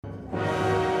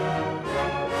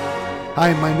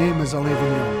Hi, my name is Ali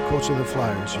Vigneault, coach of the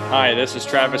Flyers. Hi, this is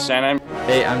Travis Sanheim.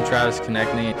 Hey, I'm Travis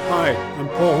Konechny. Hi, I'm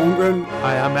Paul Holmgren.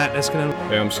 Hi, I'm Matt Niskanen.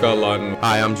 Hey, I'm Scott Lawton.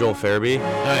 Hi, I'm Joel Farabee.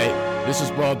 Hi, this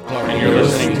is Bob Clark. And you're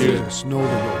listening to Snow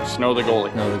the Goalie. Snow the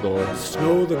Goalie. Snow the Goalie.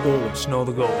 Snow the Goalie. Snow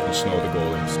the Goalie. Snow the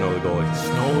Goalie. Snow the Goalie.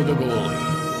 Snow the Goalie.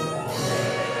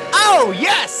 Oh,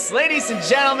 yes! Ladies and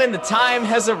gentlemen, the time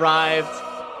has arrived.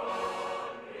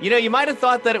 You know, you might have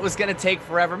thought that it was going to take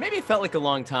forever. Maybe it felt like a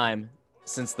long time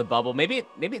since the bubble. Maybe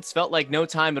it's felt like no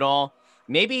time at all.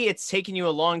 Maybe it's taken you a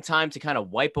long time to kind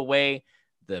of wipe away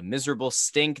the miserable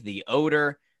stink, the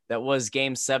odor that was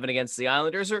Game 7 against the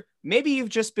Islanders. Or maybe you've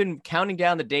just been counting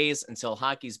down the days until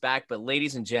hockey's back. But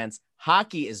ladies and gents,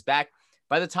 hockey is back.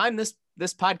 By the time this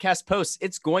podcast posts,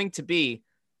 it's going to be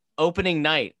opening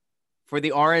night for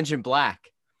the Orange and Black.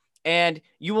 And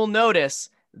you will notice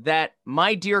that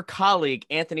my dear colleague,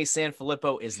 Anthony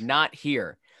Sanfilippo, is not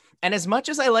here. And as much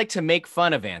as I like to make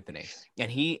fun of Anthony, and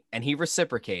he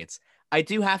reciprocates, I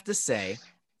do have to say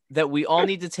that we all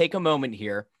need to take a moment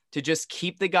here to just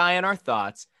keep the guy in our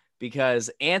thoughts, because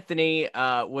Anthony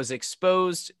was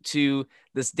exposed to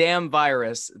this damn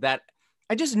virus that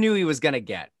I just knew he was going to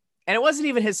get. And it wasn't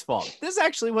even his fault. This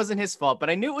actually wasn't his fault,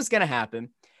 but I knew it was going to happen.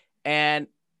 And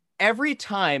every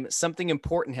time something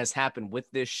important has happened with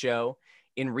this show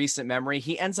in recent memory,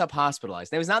 he ends up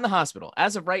hospitalized. Now, he's not in the hospital.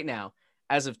 As of right now,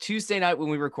 as of Tuesday night when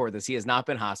we record this, he has not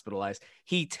been hospitalized.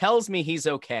 He tells me he's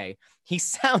okay. He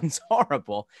sounds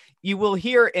horrible. You will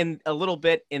hear in a little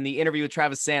bit in the interview with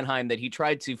Travis Sanheim that he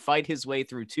tried to fight his way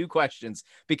through 2 questions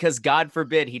because God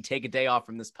forbid he take a day off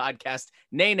from this podcast.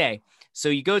 Nay. So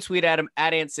you go tweet at him,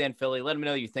 at Ant Sanphilly, let him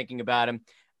know you're thinking about him,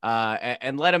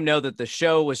 and let him know that the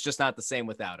show was just not the same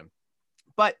without him.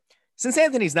 But since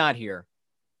Anthony's not here,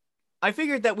 I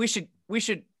figured that we should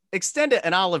extend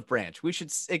an olive branch. We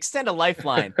should extend a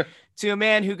lifeline to a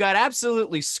man who got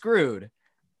absolutely screwed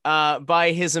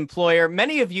by his employer.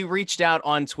 Many of you reached out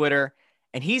on Twitter,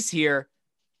 and he's here.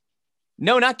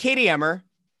 No, not Katie Emmer.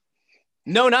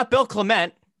 No, not Bill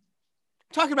Clement.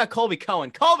 I'm talking about Colby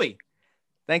Cohen. Colby,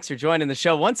 thanks for joining the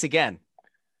show once again.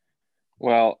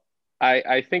 Well,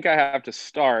 I think I have to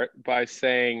start by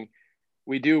saying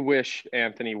we do wish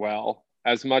Anthony well.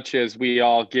 As much as we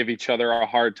all give each other a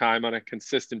hard time on a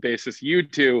consistent basis, you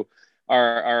two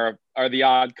are the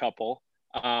odd couple.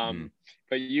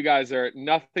 But you guys are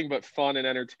nothing but fun and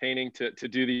entertaining to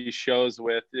do these shows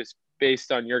with, just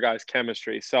based on your guys'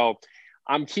 chemistry. So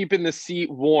I'm keeping the seat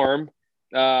warm.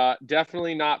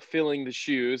 Definitely not filling the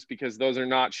shoes, because those are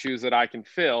not shoes that I can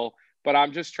fill. But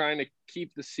I'm just trying to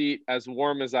keep the seat as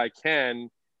warm as I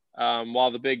can while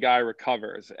the big guy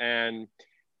recovers. And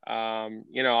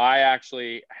I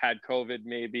actually had COVID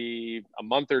maybe a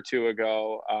month or 2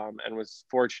 ago, and was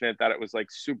fortunate that it was like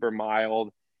super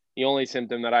mild. The only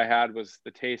symptom that I had was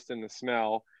the taste and the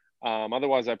smell.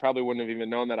 Otherwise, I probably wouldn't have even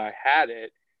known that I had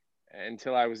it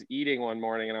until I was eating one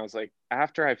morning. And I was like,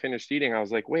 after I finished eating, I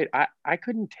was like, wait, I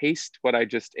couldn't taste what I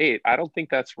just ate. I don't think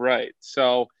that's right.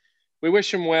 So we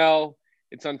wish him well.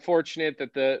 It's unfortunate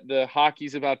that the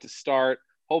hockey's about to start.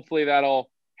 Hopefully that'll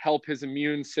help his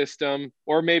immune system,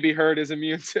 or maybe hurt his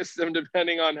immune system,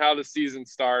 depending on how the season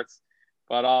starts.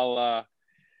 But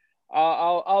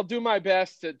I'll do my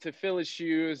best to fill his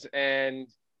shoes. And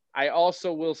I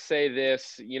also will say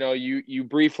this, you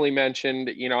briefly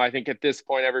mentioned, I think at this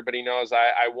point, everybody knows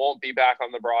I won't be back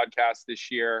on the broadcast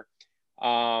this year.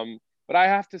 But I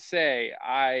have to say,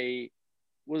 I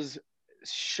was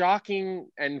shocking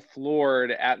and floored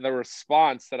at the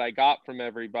response that I got from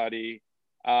everybody.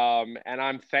 And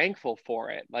I'm thankful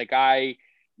for it. Like I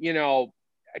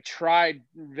tried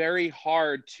very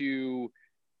hard to,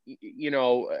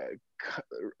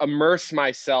 immerse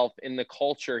myself in the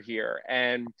culture here.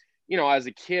 And, as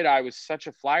a kid, I was such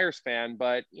a Flyers fan,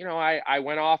 but, I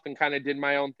went off and kind of did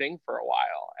my own thing for a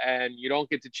while. And you don't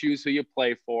get to choose who you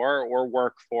play for or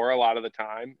work for a lot of the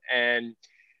time. And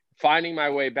finding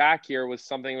my way back here was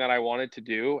something that I wanted to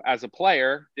do as a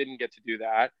player. Didn't get to do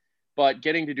that. But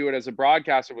getting to do it as a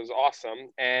broadcaster was awesome.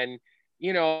 And,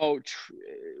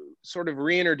 sort of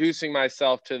reintroducing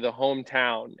myself to the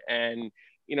hometown and,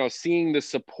 seeing the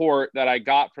support that I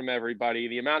got from everybody,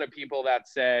 the amount of people that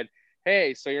said,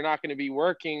 hey, so you're not going to be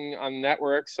working on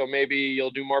network, so maybe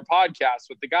you'll do more podcasts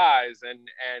with the guys.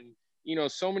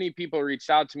 And so many people reached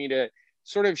out to me to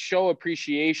sort of show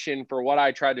appreciation for what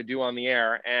I tried to do on the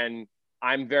air. And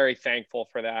I'm very thankful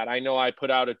for that. I know I put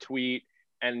out a tweet,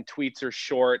 and tweets are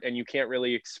short and you can't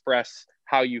really express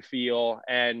how you feel.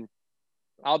 And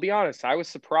I'll be honest, I was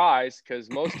surprised, because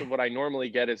most of what I normally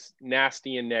get is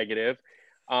nasty and negative.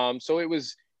 So it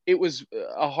was it was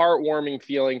a heartwarming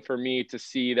feeling for me to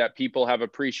see that people have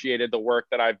appreciated the work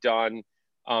that I've done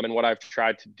and what I've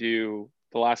tried to do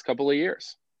the last couple of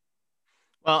years.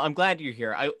 Well, I'm glad you're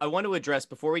here. I want to address,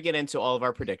 before we get into all of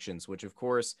our predictions, which of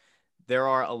course there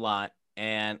are a lot.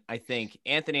 And I think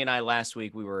Anthony and I last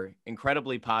week, we were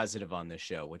incredibly positive on this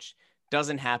show, which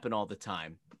doesn't happen all the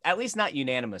time, at least not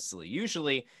unanimously.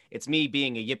 Usually it's me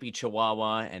being a yippee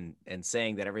chihuahua and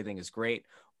saying that everything is great,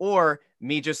 or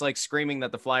me just like screaming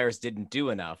that the Flyers didn't do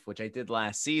enough, which I did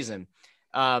last season.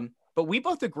 But we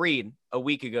both agreed a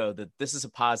week ago that this is a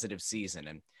positive season.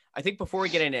 And I think before we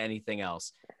get into anything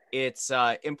else, it's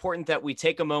important that we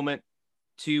take a moment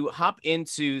to hop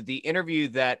into the interview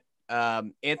that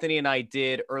Anthony and I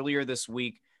did earlier this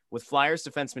week with Flyers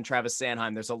defenseman Travis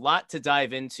Sanheim. There's a lot to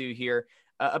dive into here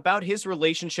about his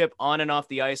relationship on and off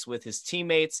the ice with his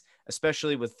teammates,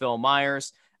 especially with Phil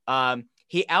Myers.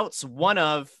 He outs one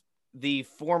of the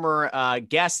former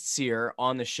guests here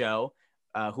on the show,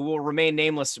 who will remain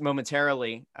nameless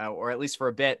momentarily, or at least for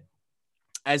a bit,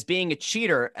 as being a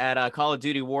cheater at Call of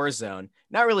Duty Warzone.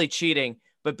 Not really cheating,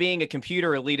 but being a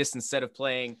computer elitist instead of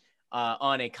playing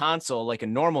on a console like a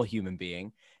normal human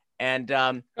being. And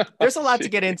there's a lot to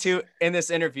get into in this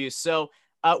interview. So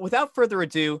without further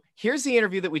ado, here's the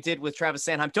interview that we did with Travis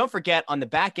Sanheim. Don't forget, on the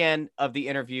back end of the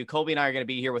interview, Colby and I are going to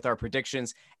be here with our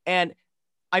predictions. And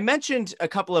I mentioned a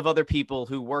couple of other people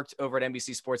who worked over at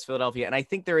NBC Sports Philadelphia, and I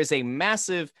think there is a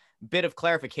massive bit of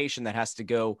clarification that has to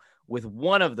go with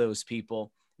one of those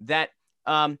people, that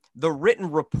the written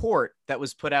report that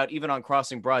was put out, even on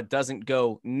Crossing Broad, doesn't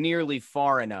go nearly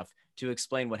far enough to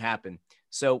explain what happened.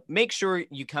 So make sure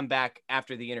you come back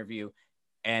after the interview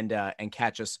and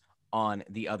catch us on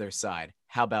the other side.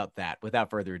 How about that? Without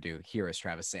further ado, here is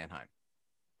Travis Sanheim.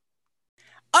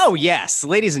 Oh, yes,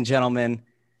 ladies and gentlemen,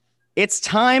 it's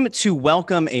time to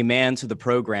welcome a man to the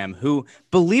program who,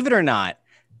 believe it or not,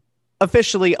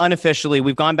 officially, unofficially,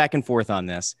 we've gone back and forth on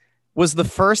this, was the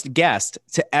first guest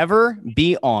to ever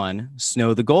be on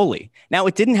Snow the Goalie. Now,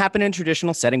 it didn't happen in a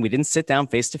traditional setting. We didn't sit down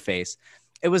face to face.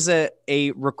 It was a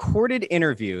recorded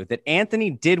interview that Anthony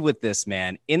did with this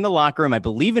man in the locker room, I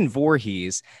believe in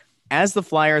Voorhees, as the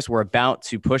Flyers were about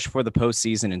to push for the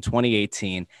postseason in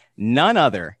 2018. None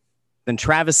other than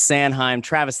Travis Sanheim.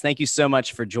 Travis, thank you so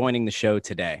much for joining the show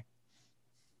today.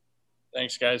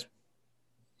 Thanks, guys.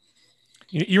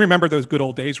 You remember those good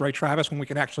old days, right, Travis, when we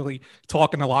could actually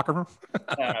talk in the locker room?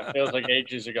 Yeah, it feels like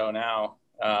ages ago now.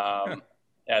 Yeah,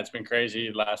 it's been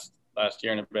crazy last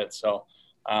year and a bit. So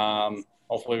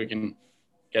hopefully we can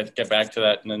get back to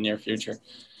that in the near future.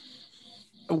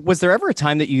 Was there ever a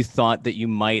time that you thought that you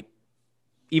might,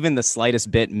 even the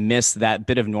slightest bit, miss that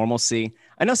bit of normalcy?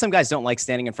 I know some guys don't like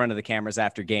standing in front of the cameras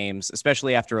after games,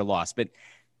 especially after a loss, but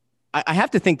I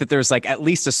have to think that there's like at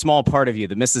least a small part of you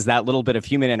that misses that little bit of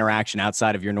human interaction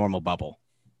outside of your normal bubble.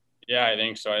 Yeah, I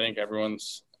think so. I think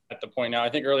everyone's at the point now. I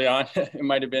think early on it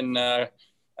might have been not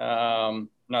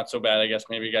so bad. I guess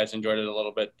maybe you guys enjoyed it a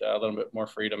little bit more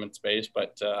freedom and space.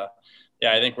 But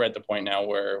yeah, I think we're at the point now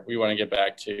where we want to get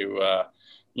back to,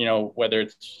 whether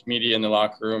it's media in the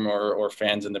locker room or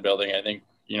fans in the building. I think,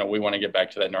 we want to get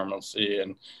back to that normalcy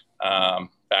and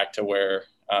back to where,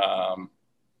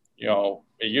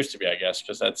 it used to be, I guess,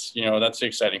 because that's the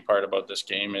exciting part about this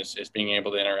game is being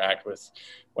able to interact with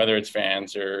whether it's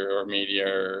fans or media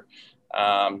or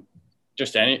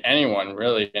just anyone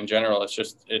really in general.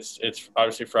 It's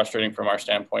obviously frustrating from our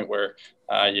standpoint where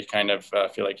you kind of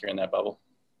feel like you're in that bubble.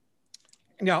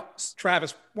 Now,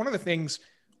 Travis, one of the things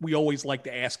we always like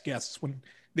to ask guests when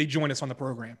they join us on the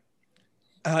program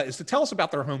is to tell us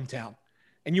about their hometown.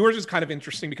 And yours is kind of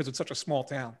interesting because it's such a small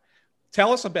town.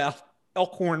 Tell us about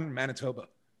Elkhorn, Manitoba.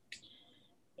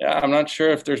 Yeah, I'm not sure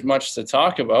if there's much to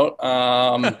talk about.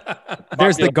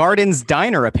 There's the Gardens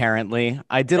Diner, apparently.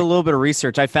 I did a little bit of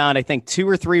research. I found, I think, 2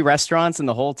 or 3 restaurants in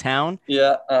the whole town.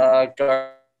 Yeah,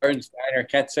 Gardens Diner.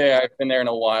 Can't say I've been there in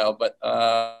a while, but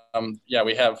yeah,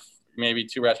 we have maybe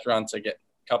 2 restaurants. I get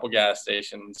a couple gas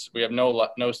stations. We have no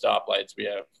stoplights. We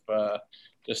have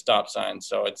just stop signs.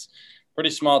 So it's a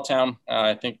pretty small town.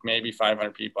 I think maybe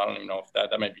 500 people. I don't even know if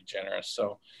that might be generous.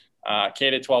 So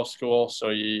K-12 school, so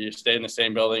you stay in the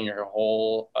same building your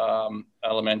whole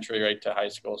elementary right to high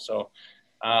school. So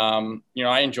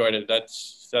I enjoyed it.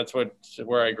 That's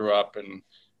where I grew up, and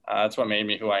that's what made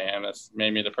me who I am. That's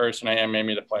made me the person I am, made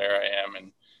me the player I am,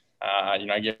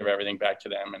 and I give everything back to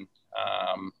them.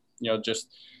 And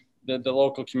just the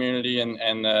local community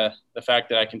and the fact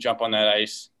that I can jump on that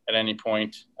ice at any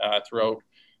point throughout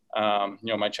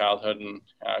my childhood and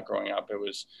growing up.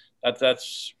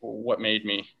 That's what made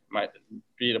me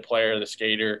be the player, the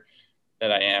skater,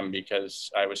 that I am because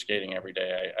I was skating every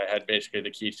day. I had basically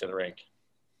the keys to the rink.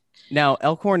 Now,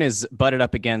 Elkhorn is butted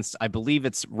up against, I believe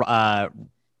it's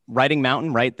Riding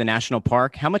Mountain, right? The national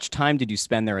park. How much time did you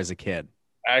spend there as a kid?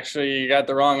 Actually, you got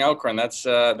the wrong Elkhorn. That's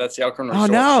the Elkhorn Resort.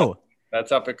 Oh, no.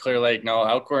 That's up at Clear Lake. No,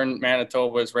 Elkhorn,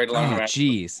 Manitoba is right along the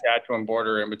Saskatchewan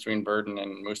border in between Burden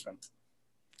and Moosomin.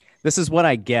 This is what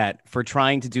I get for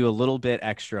trying to do a little bit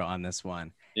extra on this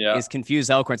one. Yeah. Is confuse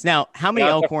Elkhorns. Now, how many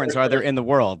Elkhorns are there in the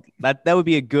world? That would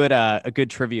be a good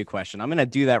trivia question. I'm going to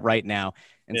do that right now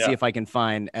and see if I can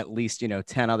find at least,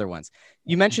 10 other ones.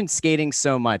 You mentioned skating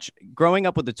so much. Growing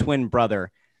up with a twin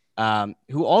brother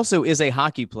who also is a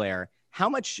hockey player, how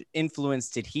much influence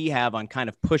did he have on kind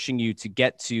of pushing you to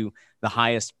get to the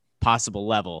highest possible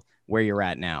level where you're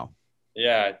at now?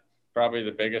 Yeah, probably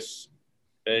the biggest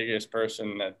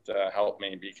person that helped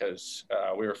me because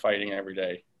we were fighting every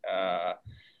day.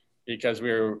 Because we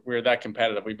were that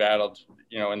competitive. We battled,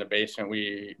 in the basement.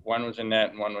 One was in net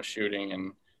and one was shooting,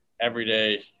 and every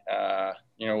day,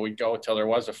 we'd go till there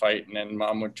was a fight, and then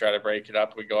Mom would try to break it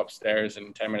up. We'd go upstairs,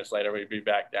 and 10 minutes later, we'd be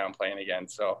back down playing again.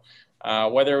 So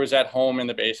whether it was at home in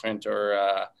the basement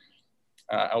or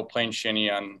out playing shinny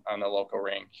on the local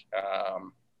rink,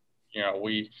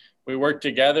 we worked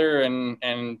together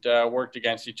and worked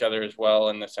against each other as well,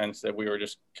 in the sense that we were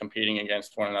just competing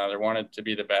against one another, wanted to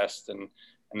be the best, and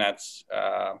that's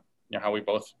how we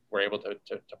both were able to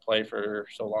play for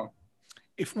so long.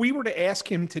 If we were to ask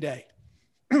him today,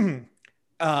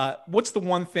 what's the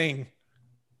one thing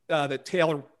that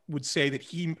Taylor would say that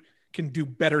he can do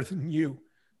better than you?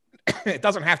 It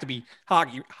doesn't have to be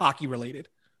hockey related.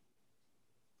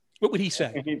 What would he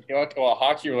say? Well,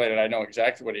 hockey related, I know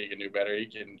exactly what he can do better.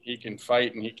 He can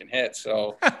fight and he can hit.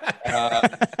 So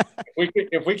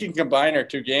if we can combine our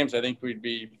two games, I think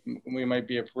we might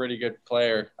be a pretty good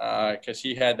player because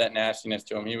he had that nastiness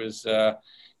to him. He was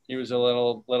a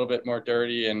little bit more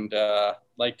dirty and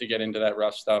liked to get into that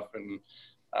rough stuff. And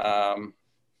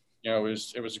it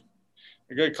was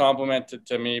a good compliment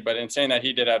to me. But in saying that,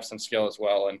 he did have some skill as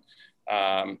well.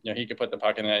 And he could put the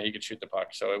puck in the net, he could shoot the puck.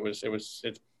 So it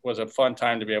was a fun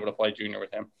time to be able to play junior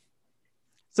with him.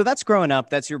 So that's growing up.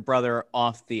 That's your brother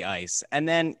off the ice. And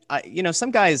then,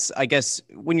 some guys, I guess,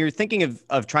 when you're thinking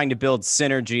of trying to build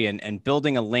synergy and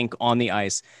building a link on the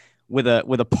ice with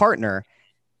a partner,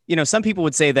 some people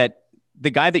would say that the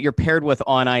guy that you're paired with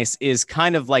on ice is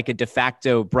kind of like a de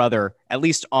facto brother, at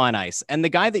least on ice. And the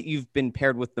guy that you've been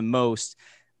paired with the most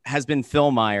has been Phil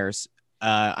Myers.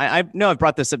 I know I've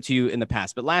brought this up to you in the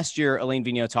past, but last year, Alain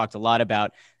Vigneault talked a lot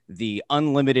about the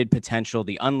unlimited potential,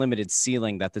 the unlimited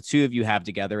ceiling that the two of you have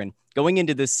together. And going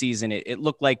into this season, it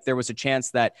looked like there was a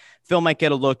chance that Phil might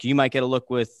get a look. You might get a look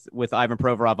with Ivan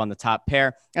Provorov on the top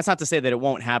pair. That's not to say that it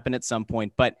won't happen at some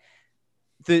point, but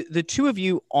the two of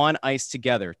you on ice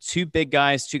together, two big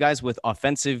guys, two guys with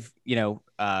offensive,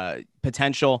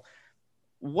 potential.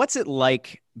 What's it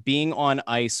like being on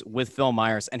ice with Phil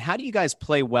Myers, and how do you guys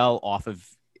play well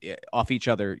off each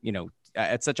other,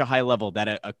 at such a high level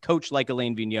that a coach like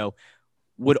Alain Vigneault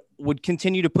would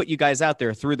continue to put you guys out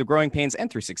there through the growing pains and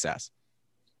through success?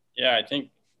 Yeah, I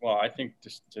think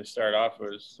just to start off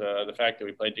was the fact that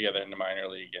we played together in the minor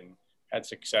league and had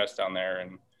success down there,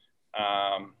 and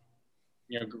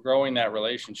growing that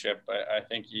relationship. I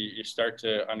think you start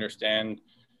to understand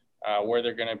where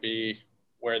they're going to be,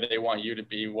 where they want you to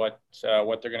be, what they're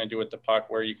going to do with the puck,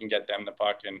 where you can get them the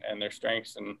puck, and their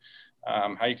strengths, and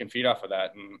how you can feed off of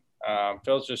that. And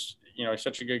Phil's just, he's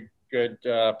such a good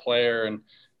player,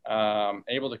 and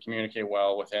able to communicate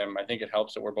well with him. I think it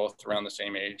helps that we're both around the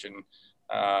same age, and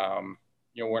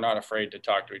we're not afraid to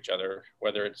talk to each other,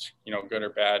 whether it's good or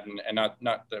bad, and not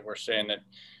that we're saying that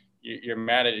you're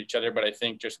mad at each other, but I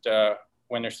think just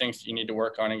when there's things that you need to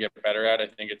work on and get better at, I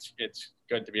think it's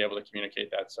good to be able to communicate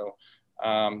that. So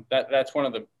that's one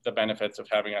of the benefits of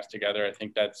having us together. I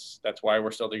think that's why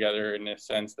we're still together, in the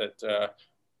sense that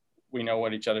we know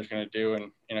what each other's going to do,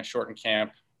 and in a shortened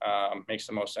camp, makes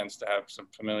the most sense to have some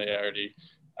familiarity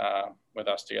with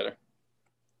us together.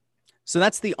 So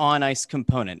that's the on ice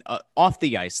component. Off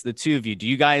the ice, the two of you, do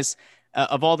you guys,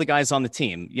 of all the guys on the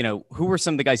team, who were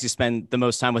some of the guys you spend the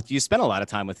most time with? You spend a lot of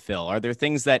time with Phil. Are there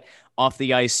things that off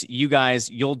the ice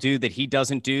you'll do that he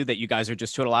doesn't do, that you guys are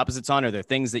just total opposites on? Are there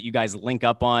things that you guys link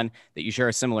up on that you share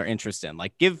a similar interest in?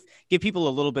 Like give people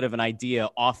a little bit of an idea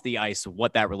off the ice of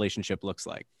what that relationship looks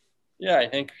like. Yeah, I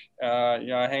think,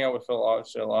 I hang out with Phil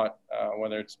obviously a lot,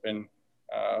 whether it's been,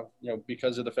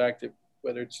 because of the fact that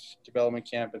whether it's development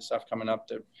camp and stuff coming up,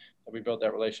 that we built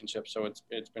that relationship. So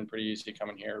it's been pretty easy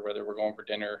coming here, whether we're going for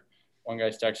dinner, one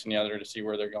guy's texting the other to see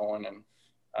where they're going. And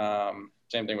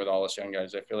same thing with all us young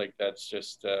guys. I feel like that's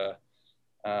just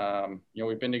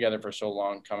we've been together for so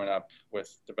long, coming up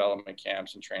with development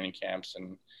camps and training camps,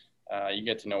 and you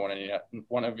get to know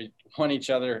one each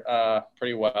other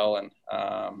pretty well, and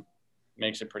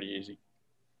makes it pretty easy.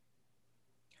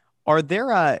 Are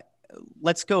there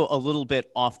let's go a little bit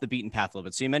off the beaten path a little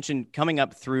bit. So you mentioned coming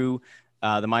up through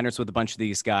the minors with a bunch of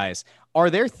these guys. Are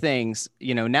there things,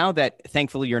 now that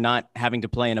thankfully you're not having to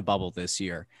play in a bubble this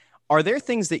year, are there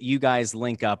things that you guys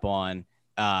link up on,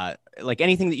 like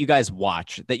anything that you guys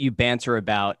watch that you banter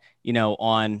about,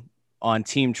 on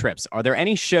team trips? Are there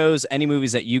any shows, any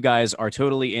movies that you guys are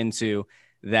totally into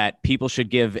that people should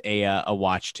give a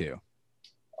watch to?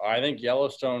 I think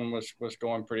Yellowstone was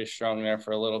going pretty strong there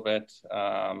for a little bit.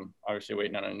 Obviously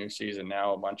waiting on a new season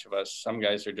now, a bunch of us. Some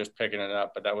guys are just picking it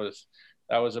up, but that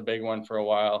was a big one for a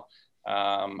while.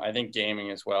 I think gaming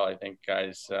as well. I think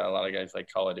a lot of guys like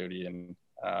Call of Duty, and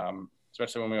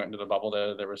especially when we went into the bubble,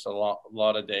 there was a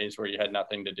lot of days where you had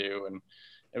nothing to do, and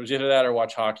it was either that or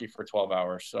watch hockey for 12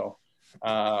 hours. So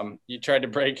you tried to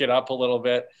break it up a little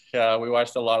bit. We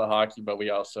watched a lot of hockey, but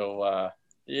we also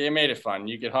it made it fun.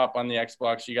 You could hop on the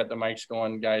Xbox. You got the mics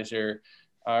going. Guys are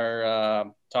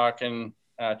talking,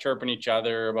 chirping each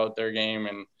other about their game,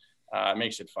 and it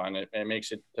makes it fun. It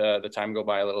makes it the time go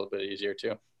by a little bit easier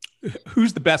too.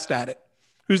 Who's the best at it?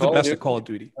 Who's the best at Call of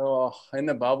Duty? Oh, in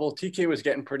the bubble, TK was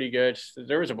getting pretty good.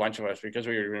 There was a bunch of us because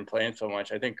we were been playing so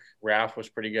much. I think Raph was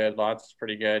pretty good. Lots was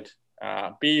pretty good.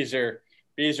 Beezer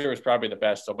was probably the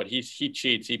best though, but he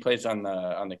cheats. He plays on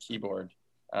the keyboard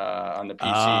on the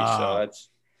PC.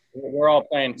 So we're all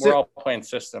playing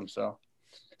systems. So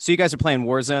you guys are playing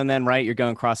Warzone then, right? You're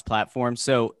going cross-platform.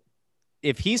 So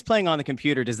if he's playing on the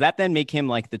computer, does that then make him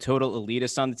like the total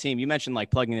elitist on the team? You mentioned like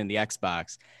plugging in the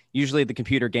Xbox. Usually the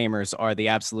computer gamers are the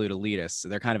absolute elitists. So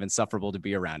they're kind of insufferable to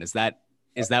be around. Is that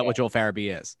what Joel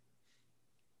Farabee is?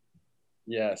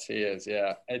 Yes, he is.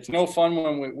 Yeah. It's no fun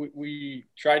when we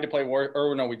tried to play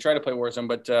we tried to play Warzone,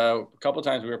 but a couple of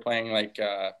times we were playing like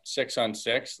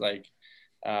 6-on-6, like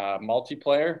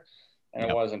multiplayer, and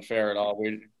It wasn't fair at all.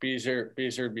 Beezer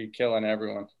would be killing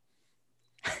everyone.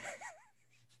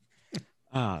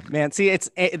 Oh man, see,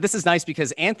 this is nice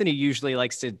because Anthony usually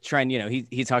likes to try and,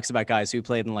 he talks about guys who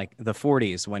played in like the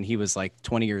 40s when he was like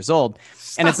 20 years old.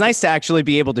 And it's nice to actually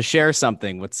be able to share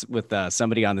something with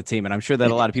somebody on the team. And I'm sure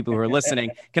that a lot of people who are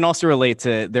listening can also relate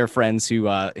to their friends who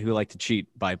like to cheat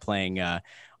by playing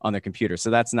on their computer. So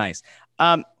that's nice.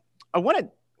 I want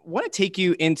to take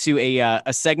you into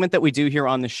a segment that we do here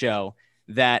on the show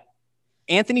that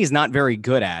Anthony is not very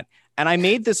good at. And I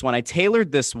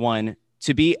tailored this one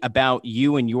to be about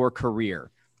you and your career.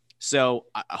 So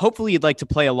hopefully you'd like to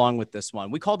play along with this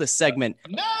one. We call this segment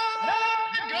Goalie.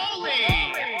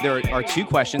 There are two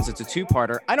questions. It's a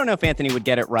two-parter. I don't know if Anthony would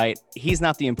get it right. He's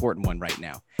not the important one right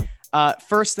now.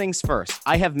 First things first,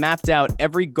 I have mapped out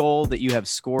every goal that you have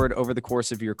scored over the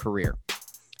course of your career.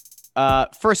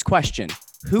 First question,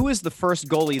 who is the first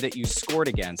goalie that you scored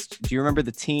against? Do you remember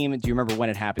the team? Do you remember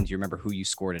when it happened? Do you remember who you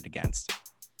scored it against?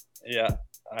 Yeah,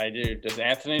 I do. Does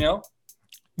Anthony know?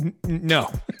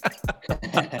 No.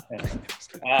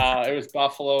 It was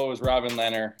Buffalo. It was Robin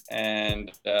Leonard,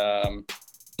 and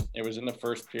it was in the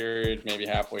first period, maybe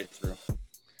halfway through.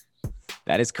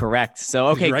 That is correct. So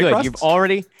okay, right, good. Rust? You've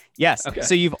already Okay.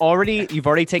 So you've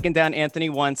already taken down Anthony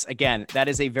once. Again, that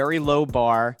is a very low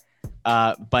bar,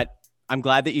 but I'm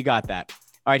glad that you got that.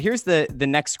 All right, here's the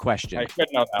next question. I should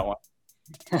know that one.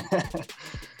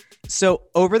 So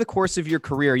over the course of your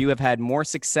career, you have had more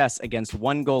success against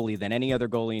one goalie than any other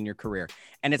goalie in your career.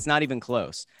 And it's not even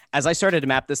close. As I started to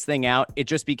map this thing out, it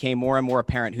just became more and more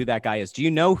apparent who that guy is. Do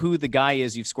you know who the guy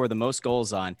is you've scored the most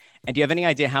goals on? And do you have any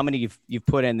idea how many you've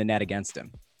put in the net against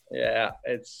him? Yeah,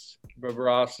 it's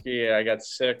Bobrovsky. I got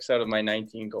 6 out of my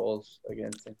 19 goals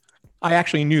against him. I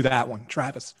actually knew that one,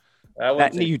 Travis.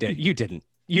 You didn't.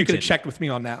 You could have checked with me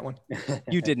on that one.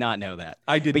 You did not know that.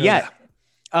 I did. But know that.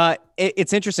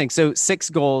 It's interesting. So 6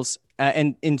 goals,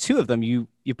 and in 2 of them, you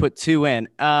put 2 in.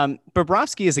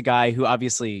 Bobrovsky is a guy who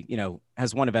obviously,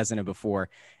 has won a Vezina before.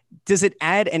 Does it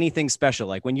add anything special?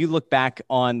 Like when you look back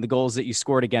on the goals that you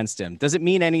scored against him, does it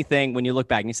mean anything when you look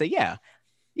back and you say,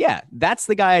 yeah, that's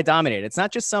the guy I dominated. It's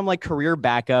not just some like career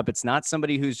backup. It's not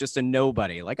somebody who's just a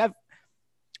nobody. Like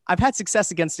I've had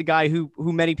success against a guy who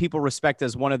many people respect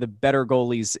as one of the better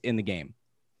goalies in the game.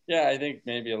 Yeah, I think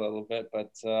maybe a little bit,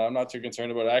 but I'm not too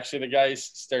concerned about it. Actually, the guys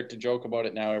start to joke about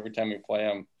it now every time we play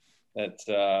them.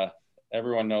 That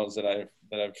everyone knows that I've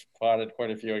plotted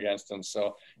quite a few against them.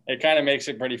 So it kind of makes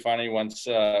it pretty funny once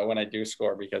when I do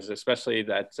score, because especially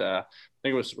that I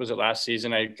think it was it last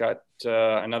season I got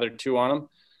another 2 on him,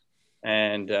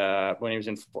 and when he was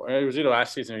in, it was either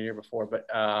last season or the year before, but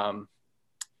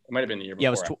It might have been the year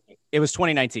before. Yeah, it was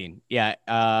 2019. Yeah.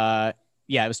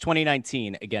 It was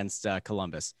 2019 against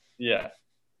Columbus. Yeah.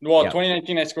 Well, Yeah.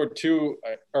 2019, I scored 2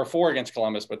 or 4 against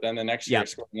Columbus, but then the next year I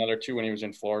scored another 2 when he was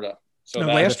in Florida. So no,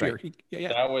 that, last year.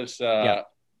 that was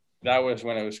that was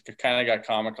when it was kind of got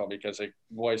comical because the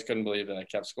boys couldn't believe that I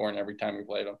kept scoring every time we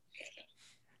played him.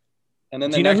 And then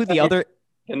Do you know who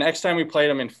the next time we played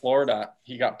him in Florida,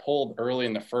 he got pulled early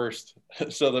in the first.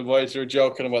 So the boys were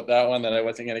joking about that one, that I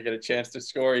wasn't going to get a chance to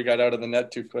score. He got out of the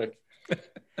net too quick.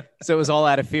 So it was all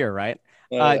out of fear, right?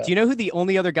 Yeah. Do you know who the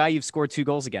only other guy you've scored 2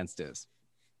 goals against is?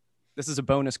 This is a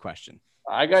bonus question.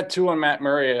 I got 2 on Matt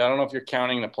Murray. I don't know if you're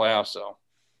counting the playoffs, though.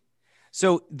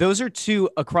 So those are 2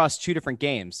 across 2 different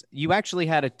games. You actually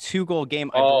had a 2-goal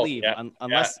game, I believe,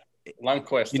 unless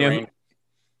Lundqvist. You know,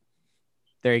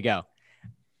 there you go.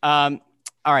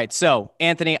 All right. So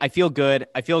Anthony, I feel good.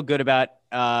 I feel good about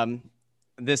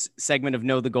this segment of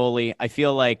Know the Goalie. I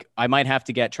feel like I might have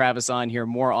to get Travis on here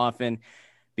more often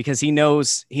because he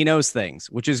knows things,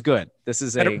 which is good. This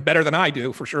is better than I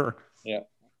do, for sure. Yeah.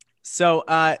 So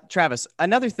Travis,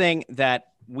 another thing that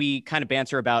we kind of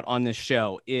banter about on this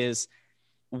show is,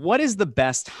 what is the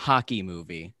best hockey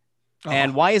movie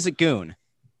and why is it Goon?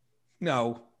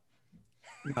 No.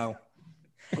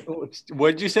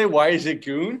 What'd you say? Why is it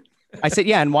Goon? I said,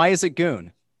 yeah. And why is it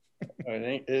Goon? I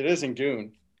think it isn't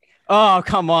Goon. Oh,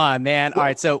 come on, man. All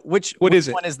right. So which one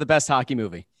is the best hockey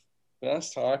movie?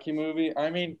 Best hockey movie? I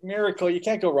mean, Miracle. You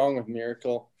can't go wrong with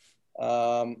Miracle.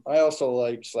 I also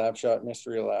like Slapshot,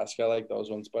 Mystery Alaska. I like those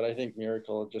ones, but I think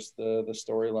Miracle, just the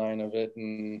storyline of it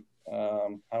and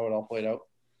how it all played out.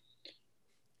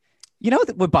 You know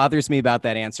what bothers me about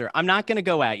that answer? I'm not going to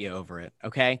go at you over it,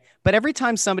 okay? But every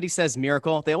time somebody says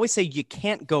Miracle, they always say you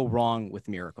can't go wrong with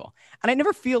Miracle. And I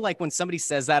never feel like when somebody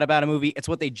says that about a movie, it's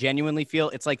what they genuinely feel.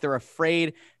 It's like they're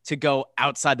afraid to go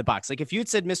outside the box. Like if you'd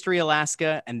said Mystery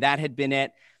Alaska and that had been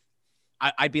it,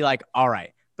 I'd be like, all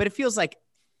right. But it feels like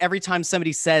every time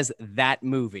somebody says that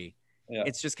movie,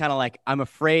 it's just kind of like, I'm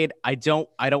afraid I don't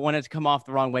want it to come off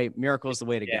the wrong way. Miracle is the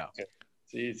way to go.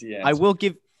 It's easy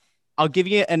answer. I'll give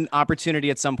you an opportunity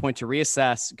at some point to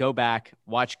reassess, go back,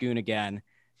 watch Goon again,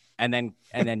 and then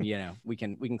we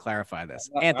can clarify this.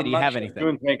 Anthony, you have anything?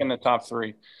 Goon's making the top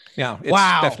 3. Yeah, it's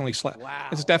definitely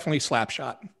It's definitely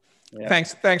Slapshot. Yeah.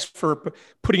 Thanks for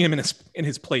putting him in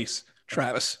his place,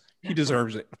 Travis. He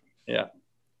deserves it. Yeah.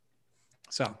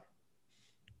 So,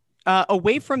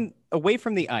 away from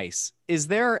the ice, is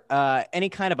there any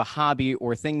kind of a hobby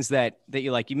or things that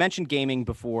you like? You mentioned gaming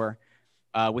before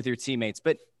with your teammates,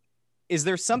 but is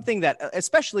there something that,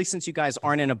 especially since you guys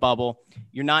aren't in a bubble,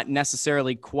 you're not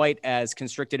necessarily quite as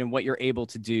constricted in what you're able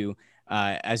to do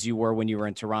as you were when you were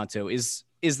in Toronto? Is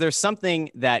there something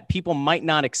that people might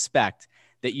not expect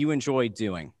that you enjoy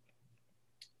doing?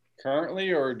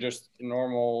 Currently, or just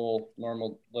normal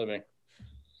living?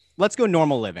 Let's go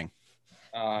normal living.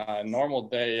 Normal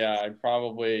day, I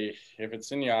probably, if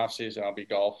it's in the off season, I'll be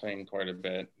golfing quite a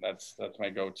bit. That's my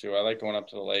go-to. I like going up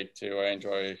to the lake too. I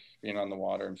enjoy being on the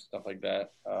water and stuff like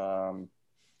that.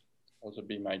 Those would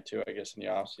be my 2, I guess, in the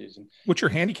off season. What's your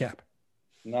handicap?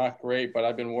 Not great, but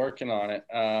I've been working on it.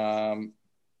 I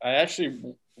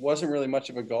actually wasn't really much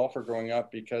of a golfer growing up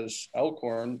because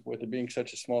Elkhorn, with it being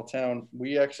such a small town,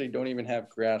 we actually don't even have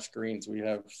grass greens. We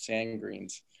have sand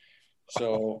greens.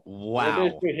 So wow, we're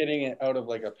basically hitting it out of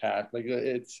like a path. Like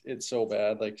it's so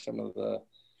bad, like some of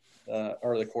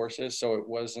the courses. So it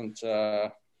wasn't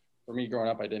for me growing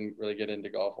up. I didn't really get into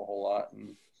golf a whole lot,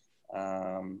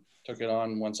 and took it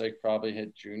on once I probably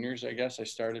hit juniors. I guess I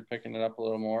started picking it up a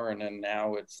little more, and then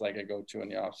now it's like a go-to in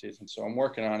the off season. So I'm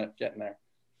working on it, getting there.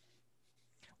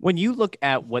 When you look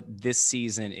at what this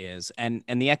season is, and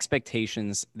the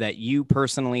expectations that you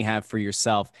personally have for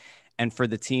yourself and for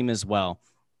the team as well.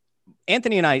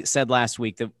 Anthony and I said last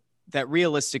week that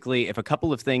realistically, if a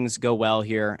couple of things go well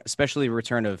here, especially the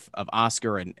return of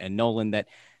Oscar and Nolan, that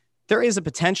there is a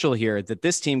potential here that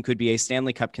this team could be a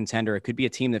Stanley Cup contender. It could be a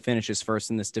team that finishes first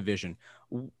in this division.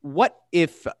 What,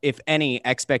 if any,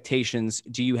 expectations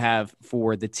do you have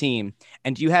for the team?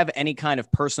 And do you have any kind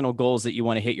of personal goals that you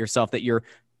want to hit yourself that you're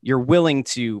willing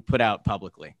to put out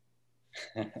publicly?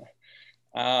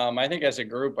 I think as a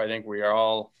group, I think we are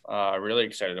all really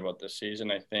excited about this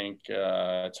season. I think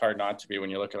it's hard not to be when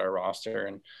you look at our roster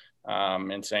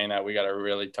and saying that we got a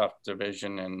really tough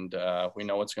division and we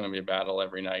know it's going to be a battle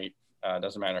every night.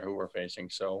 Doesn't matter who we're facing.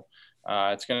 So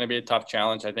it's going to be a tough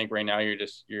challenge. I think right now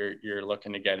you're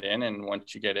looking to get in, and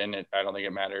once you get in, I don't think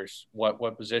it matters what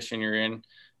position you're in.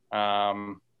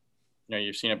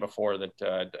 you've seen it before that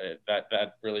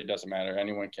that really doesn't matter.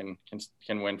 Anyone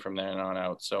can win from there on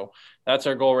out. So that's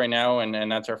our goal right now,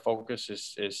 and that's our focus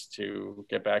is to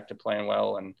get back to playing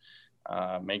well and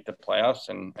make the playoffs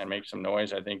and make some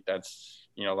noise. I think that's,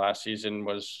 last season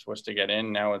was to get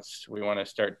in. Now we want to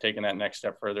start taking that next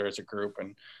step further as a group.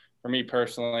 And for me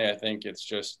personally, I think it's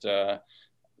just, I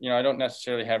don't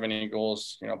necessarily have any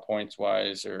goals, points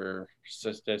wise or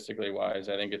statistically wise.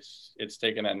 I think it's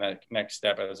taking that next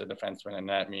step as a defenseman. And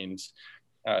that means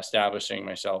establishing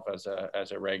myself as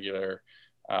a regular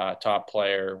top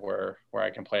player where I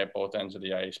can play at both ends of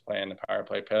the ice, play in the power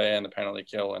play, play in the penalty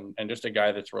kill, and just a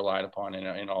guy that's relied upon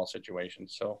in all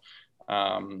situations. So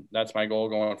that's my goal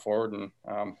going forward. And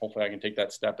hopefully I can take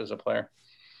that step as a player.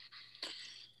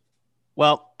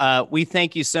 Well, we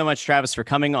thank you so much, Travis, for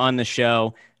coming on the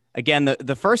show. Again,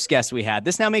 the first guest we had,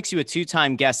 this now makes you a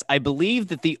 2-time guest. I believe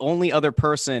that the only other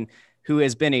person who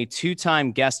has been a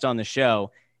 2-time guest on the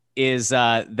show is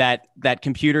that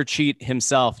computer cheat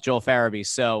himself, Joel Farabee.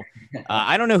 So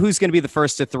I don't know who's going to be the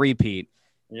first to three-peat.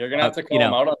 You're going to have to call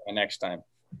him out on that next time.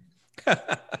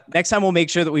 Next time we'll make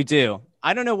sure that we do.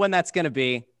 I don't know when that's going to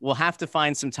be. We'll have to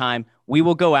find some time. We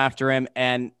will go after him,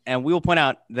 and we will point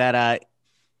out that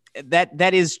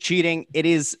that is cheating. It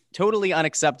is totally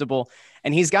unacceptable.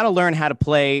 And he's got to learn how to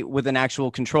play with an actual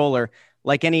controller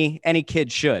like any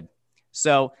kid should.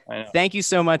 So thank you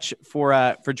so much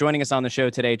for joining us on the show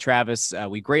today, Travis.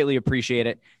 We greatly appreciate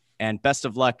it, and best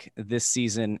of luck this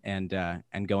season and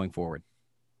going forward.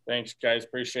 Thanks, guys.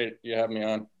 Appreciate you having me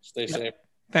on. Stay safe.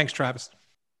 Thanks, Travis.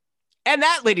 And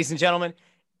that, ladies and gentlemen,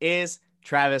 is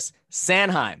Travis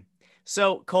Sanheim.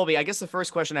 So, Colby, I guess the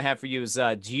first question I have for you is,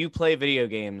 do you play video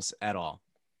games at all?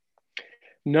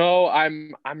 No,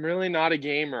 I'm really not a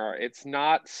gamer. It's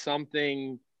not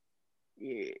something.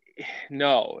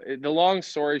 No, the long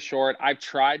story short, I've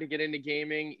tried to get into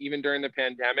gaming even during the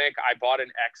pandemic. I bought an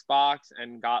Xbox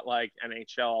and got like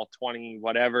NHL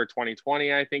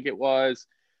 2020, I think it was.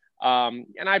 And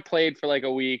I played for like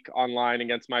a week online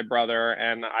against my brother,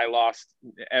 and I lost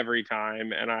every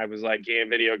time. And I was like,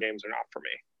 video games are not for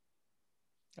me.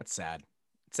 That's sad.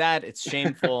 It's sad. It's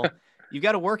shameful. You've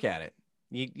got to work at it.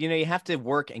 You have to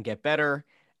work and get better.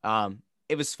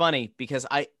 It was funny because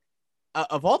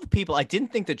of all the people, I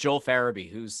didn't think that Joel Farabee,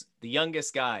 who's the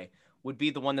youngest guy, would be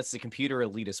the one that's the computer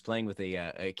elitist playing with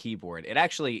a keyboard. It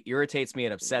actually irritates me.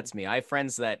 It upsets me. I have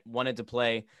friends that wanted to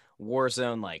play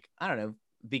Warzone, like, I don't know,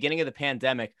 beginning of the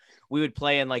pandemic. We would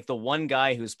play, and like the one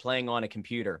guy who's playing on a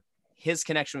computer, his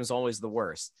connection was always the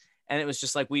worst. And it was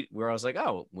just like I was like,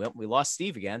 oh, well, we lost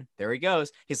Steve again. There he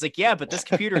goes. He's like, yeah, but this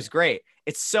computer is great.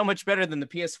 It's so much better than the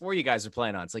PS4 you guys are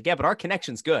playing on. It's like, yeah, but our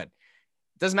connection's good.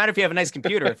 It doesn't matter if you have a nice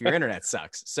computer if your internet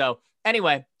sucks. So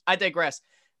anyway, I digress.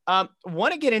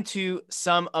 Want to get into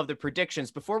some of the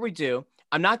predictions. Before we do,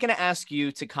 I'm not going to ask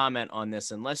you to comment on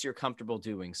this unless you're comfortable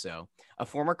doing so. A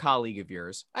former colleague of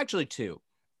yours, actually two,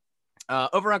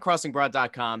 over on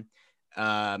crossingbroad.com,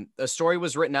 a story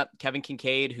was written up. Kevin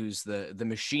Kincaid, who's the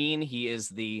machine, he is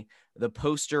the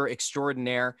poster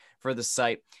extraordinaire for the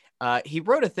site. He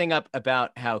wrote a thing up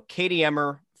about how Katie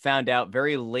Emmer found out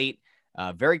very late,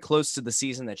 very close to the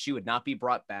season, that she would not be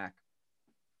brought back,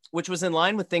 which was in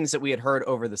line with things that we had heard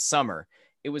over the summer.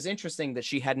 It was interesting that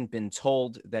she hadn't been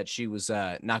told that she was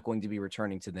not going to be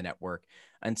returning to the network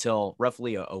until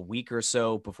roughly a week or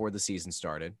so before the season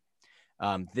started.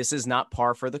 This is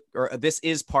par for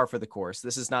the course.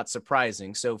 This is not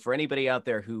surprising. So for anybody out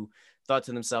there who thought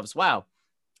to themselves, wow,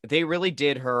 they really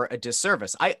did her a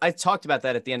disservice. I talked about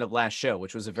that at the end of last show,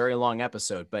 which was a very long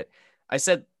episode, but I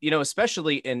said,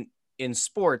 especially in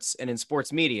sports and in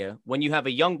sports media, when you have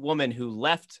a young woman who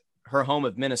left her home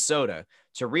of Minnesota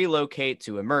to relocate,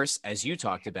 to immerse, as you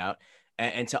talked about,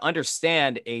 and to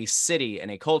understand a city and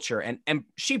a culture. And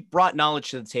she brought knowledge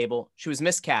to the table. She was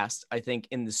miscast, I think,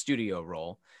 in the studio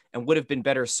role, and would have been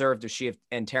better served if she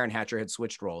and Taryn Hatcher had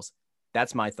switched roles.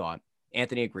 That's my thought.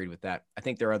 Anthony agreed with that. I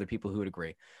think there are other people who would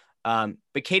agree.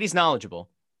 But Katie's knowledgeable.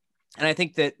 And I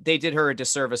think that they did her a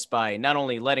disservice by not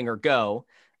only letting her go,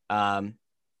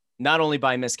 not only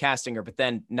by miscasting her, but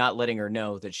then not letting her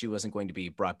know that she wasn't going to be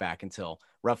brought back until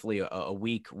roughly a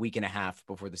week and a half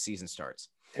before the season starts.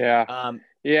 Yeah. And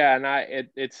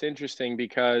it's interesting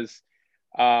because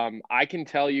I can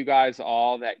tell you guys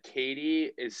all that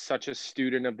Katie is such a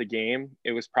student of the game.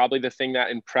 It was probably the thing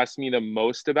that impressed me the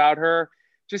most about her.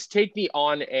 Just take the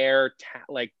on-air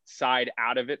side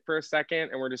out of it for a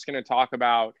second, and we're just going to talk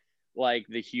about like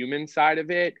the human side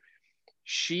of it.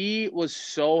 She was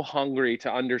so hungry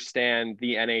to understand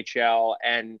the NHL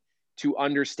and to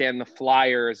understand the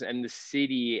Flyers and the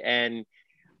city. And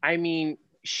I mean,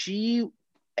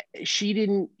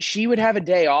 she would have a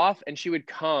day off and she would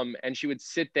come and she would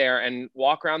sit there and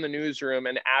walk around the newsroom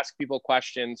and ask people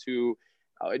questions who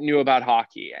knew about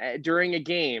hockey. During a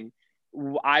game,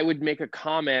 I would make a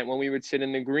comment when we would sit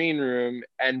in the green room,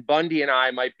 and Bundy and I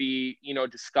might be,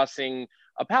 discussing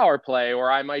a power play,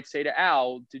 or I might say to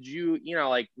Al, did you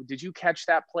catch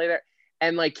that play there?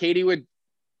 And like Katie would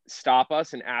stop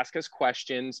us and ask us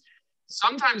questions.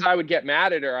 Sometimes I would get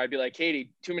mad at her. I'd be like,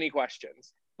 Katie, too many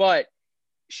questions. But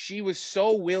she was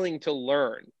so willing to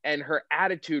learn, and her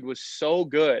attitude was so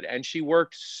good, and she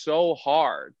worked so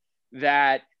hard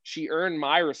that she earned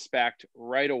my respect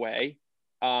right away.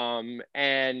 And,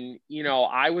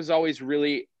 I was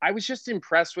just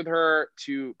impressed with her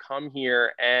to come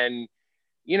here and,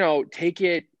 take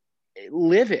it,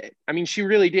 live it. I mean, she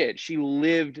really did. She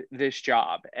lived this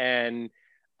job. And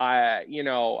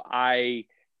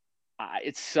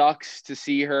it sucks to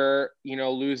see her,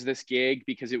 lose this gig,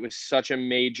 because it was such a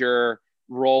major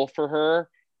role for her.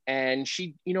 And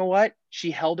she,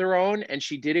 she held her own and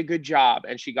she did a good job,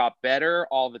 and she got better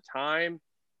all the time.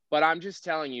 But I'm just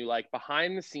telling you, like,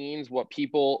 behind the scenes, what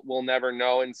people will never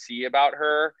know and see about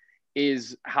her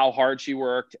is how hard she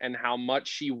worked and how much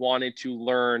she wanted to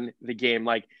learn the game.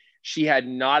 Like, she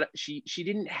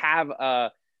didn't have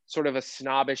a sort of a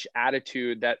snobbish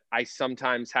attitude that I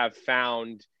sometimes have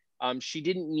found. She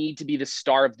didn't need to be the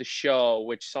star of the show,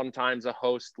 which sometimes a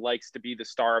host likes to be the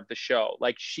star of the show.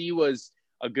 Like, she was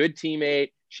a good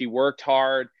teammate. She worked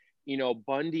hard.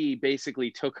 Bundy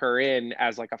basically took her in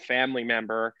as like a family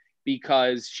member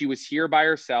because she was here by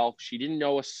herself. She didn't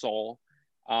know a soul,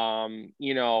 and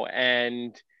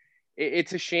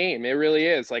it's a shame. It really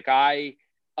is. Like,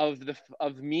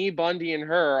 of me, Bundy, and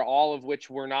her, all of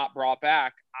which were not brought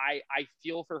back, I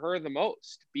feel for her the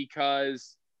most,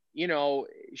 because,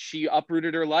 she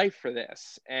uprooted her life for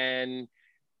this. And,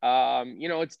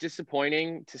 it's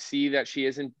disappointing to see that she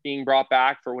isn't being brought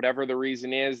back for whatever the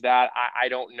reason is. That I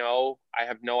don't know. I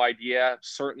have no idea.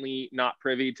 Certainly not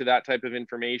privy to that type of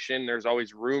information. There's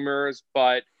always rumors,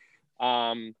 but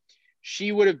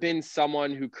she would have been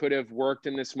someone who could have worked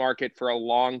in this market for a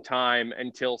long time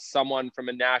until someone from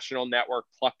a national network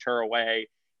plucked her away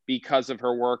because of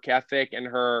her work ethic and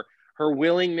her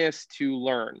willingness to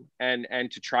learn and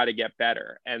to try to get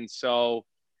better. And so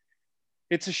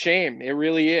it's a shame. It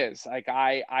really is. Like,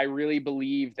 I really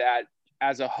believe that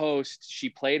as a host, she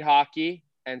played hockey.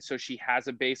 And so she has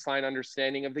a baseline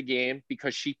understanding of the game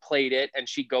because she played it, and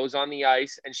she goes on the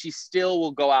ice and she still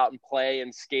will go out and play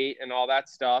and skate and all that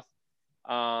stuff.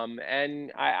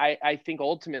 And I think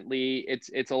ultimately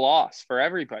it's a loss for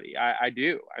everybody. I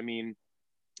do. I mean,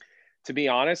 to be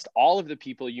honest, all of the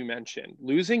people you mentioned,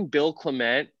 losing Bill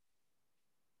Clement,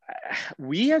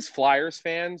 we as Flyers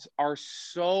fans are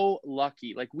so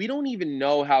lucky. Like, we don't even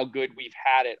know how good we've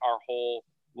had it our whole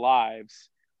lives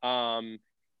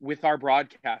with our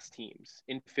broadcast teams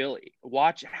in Philly.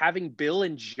 Having Bill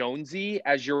and Jonesy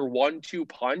as your 1-2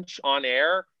 punch on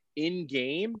air in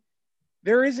game.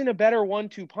 There isn't a better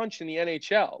 1-2 punch in the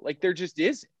NHL. Like, there just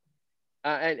isn't.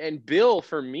 And Bill,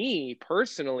 for me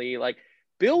personally, like,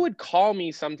 Bill would call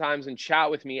me sometimes and chat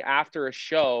with me after a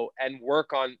show and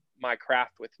work on my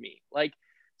craft with me. Like,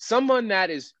 someone that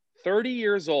is 30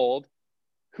 years old,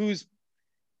 who's,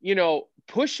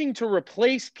 pushing to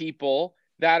replace people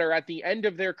that are at the end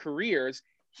of their careers,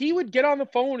 he would get on the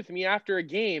phone with me after a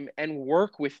game and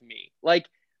work with me. Like,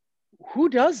 who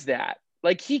does that?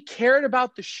 Like, he cared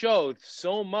about the show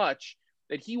so much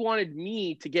that he wanted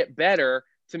me to get better,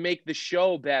 to make the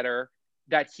show better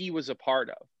that he was a part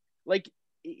of. Like,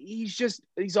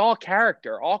 he's all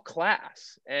character, all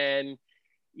class. And,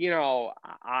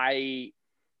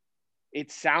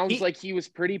 it sounds like he was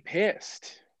pretty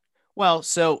pissed. Well,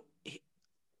 so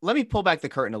let me pull back the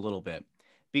curtain a little bit,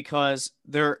 because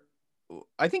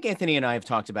I think Anthony and I have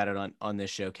talked about it on this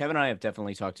show. Kevin and I have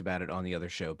definitely talked about it on the other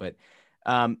show, but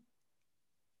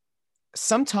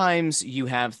sometimes you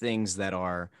have things that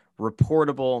are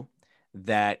reportable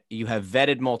that you have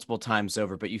vetted multiple times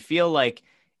over, but you feel like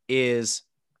is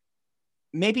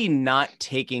maybe not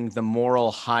taking the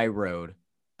moral high road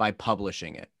by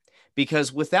publishing it.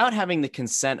 Because without having the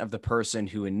consent of the person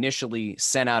who initially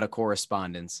sent out a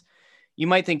correspondence, you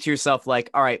might think to yourself, like,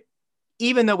 all right,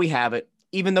 even though we have it,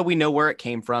 even though we know where it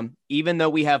came from, even though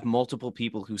we have multiple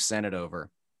people who sent it over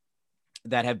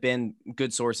that have been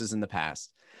good sources in the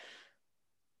past,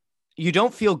 you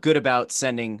don't feel good about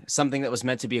sending something that was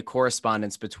meant to be a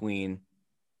correspondence between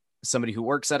somebody who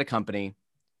works at a company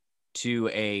to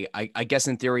I guess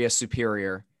in theory, a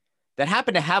superior that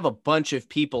happened to have a bunch of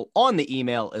people on the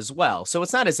email as well. So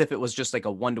it's not as if it was just like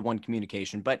a one-to-one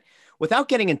communication, but without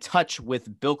getting in touch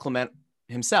with Bill Clement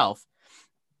himself,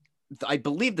 I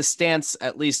believe the stance,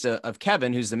 at least of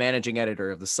Kevin, who's the managing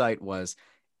editor of the site, was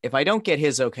if I don't get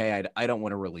his okay, I don't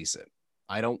want to release it.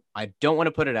 I don't want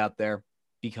to put it out there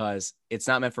because it's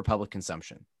not meant for public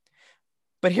consumption.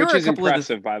 But here which are is a couple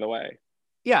impressive, of by the way.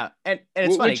 yeah, and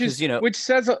it's funny because which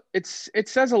says it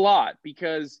says a lot,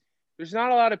 because there's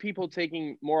not a lot of people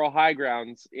taking moral high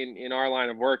grounds in our line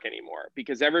of work anymore,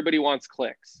 because everybody wants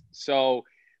clicks. So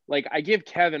like, I give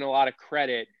Kevin a lot of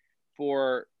credit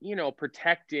for,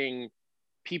 protecting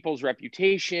people's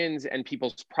reputations and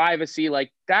people's privacy.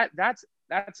 Like that's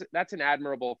an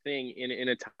admirable thing in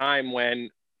a time when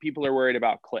people are worried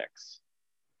about clicks.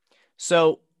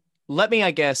 So let me,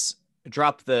 I guess,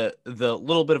 drop the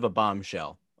little bit of a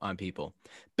bombshell on people.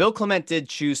 Bill Clement did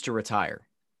choose to retire.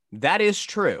 That is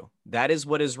true. That is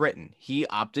what is written. He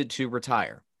opted to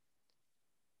retire.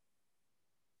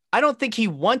 I don't think he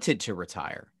wanted to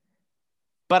retire,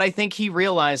 but I think he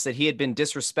realized that he had been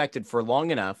disrespected for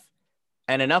long enough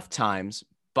and enough times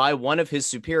by one of his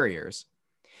superiors,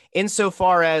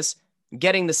 insofar as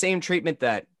getting the same treatment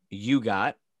that you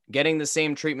got, getting the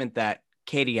same treatment that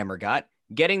Katie Emmer got,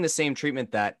 getting the same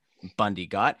treatment that Bundy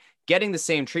got, getting the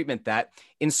same treatment that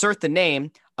insert the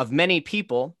name of many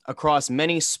people across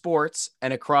many sports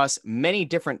and across many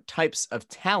different types of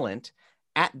talent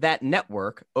at that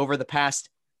network over the past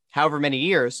however many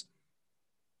years.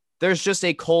 There's just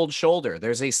a cold shoulder.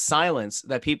 There's a silence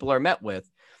that people are met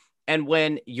with. And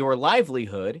when your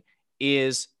livelihood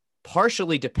is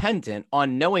partially dependent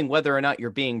on knowing whether or not you're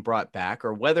being brought back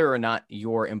or whether or not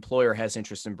your employer has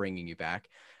interest in bringing you back,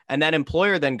 and that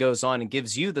employer then goes on and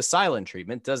gives you the silent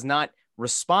treatment, does not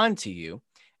respond to you,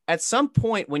 at some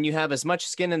point when you have as much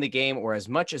skin in the game or as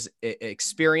much as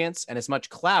experience and as much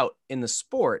clout in the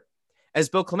sport as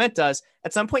Bill Clement does,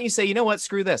 at some point you say, you know what,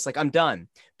 screw this. Like, I'm done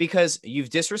because you've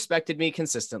disrespected me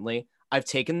consistently. I've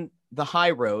taken the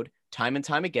high road time and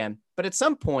time again. But at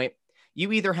some point,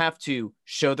 you either have to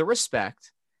show the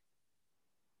respect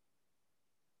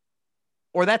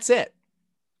or that's it.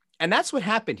 And that's what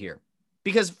happened here.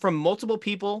 Because from multiple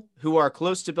people who are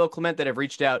close to Bill Clement that have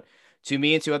reached out to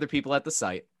me and to other people at the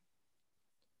site,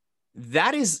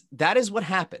 that is what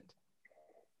happened.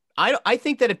 I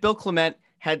think that if Bill Clement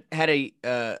had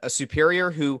a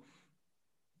superior who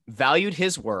valued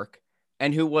his work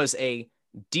and who was a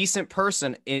decent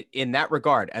person in that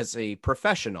regard as a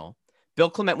professional,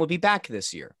 Bill Clement would be back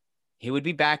this year. He would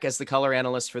be back as the color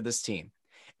analyst for this team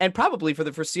and probably for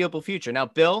the foreseeable future. Now,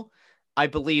 Bill, I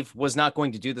believe, was not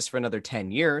going to do this for another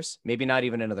 10 years, maybe not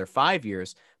even another 5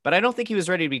 years, but I don't think he was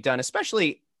ready to be done,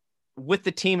 especially with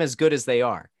the team as good as they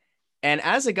are. And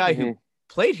as a guy who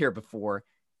played here before,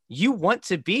 you want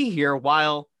to be here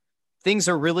while things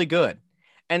are really good.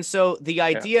 And so the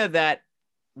idea that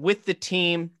with the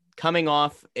team coming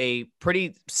off a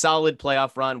pretty solid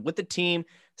playoff run, with the team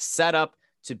set up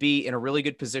to be in a really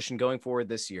good position going forward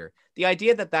this year, the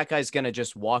idea that that guy's going to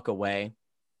just walk away,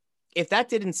 if that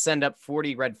didn't send up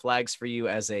 40 red flags for you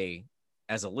as a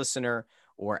listener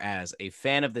or as a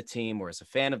fan of the team or as a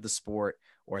fan of the sport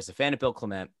or as a fan of Bill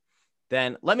Clement,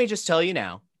 then let me just tell you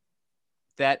now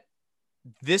that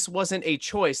this wasn't a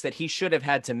choice that he should have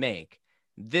had to make.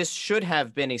 This should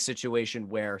have been a situation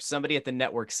where somebody at the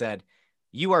network said,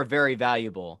 you are very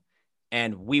valuable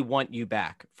and we want you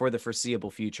back for the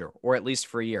foreseeable future, or at least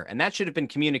for a year. And that should have been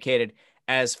communicated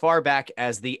as far back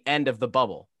as the end of the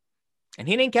bubble. And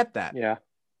he didn't get that. Yeah.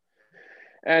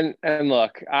 And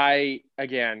look,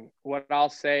 what I'll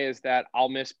say is that I'll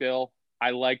miss Bill. I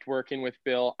liked working with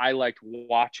Bill. I liked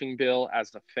watching Bill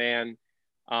as a fan.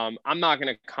 I'm not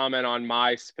going to comment on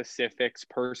my specifics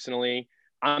personally.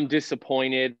 I'm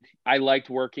disappointed. I liked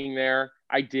working there.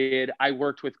 I did. I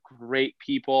worked with great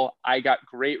people. I got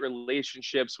great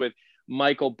relationships with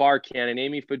Michael Barkan and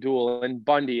Amy Fadul and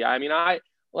Bundy. I mean, I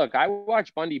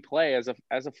watched Bundy play as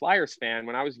a Flyers fan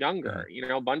when I was younger. You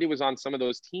know, Bundy was on some of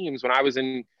those teams when I was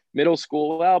in middle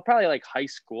school. Well, probably like high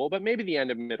school, but maybe the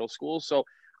end of middle school. So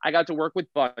I got to work with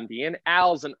Bundy, and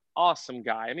Al's an awesome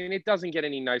guy. I mean, it doesn't get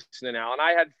any nicer than Al. And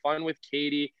I had fun with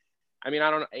Katie. I mean,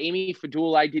 I don't know. Amy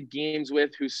Fadul, I did games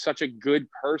with, who's such a good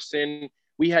person.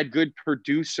 We had good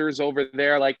producers over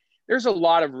there. Like, there's a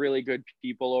lot of really good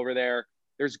people over there.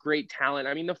 There's great talent.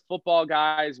 I mean, the football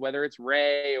guys, whether it's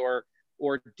Ray or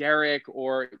Derek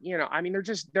or, you know, I mean,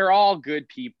 they're all good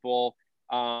people.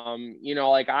 You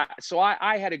know, like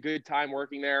I had a good time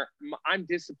working there. I'm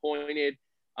disappointed.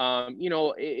 You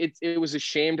know, it was a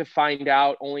shame to find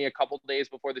out only a couple of days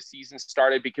before the season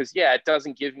started because, it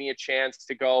doesn't give me a chance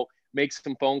to go make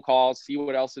some phone calls, see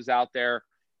what else is out there.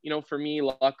 You know, for me,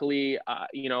 luckily,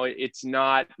 you know, it's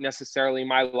not necessarily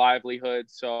my livelihood.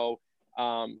 So,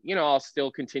 I'll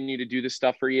still continue to do the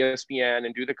stuff for ESPN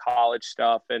and do the college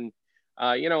stuff. And,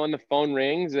 when the phone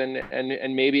rings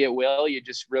and maybe it will, you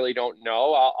just really don't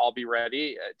know. I'll be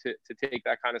ready to take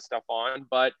that kind of stuff on.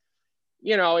 But,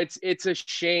 it's a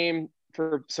shame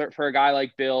for a guy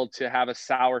like Bill to have a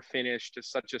sour finish to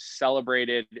such a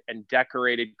celebrated and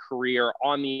decorated career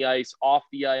on the ice, off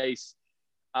the ice,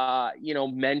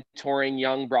 mentoring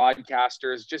young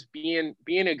broadcasters, just being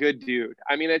a good dude.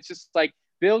 I mean, it's just like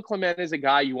Bill Clement is a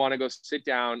guy you want to go sit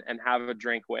down and have a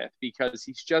drink with because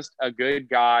he's just a good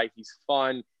guy. He's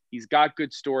fun. He's got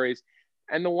good stories.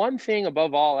 And the one thing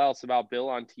above all else about Bill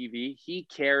on TV, he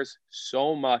cares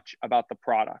so much about the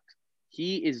product.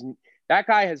 That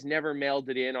guy has never mailed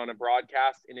it in on a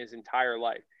broadcast in his entire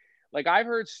life. Like, I've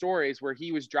heard stories where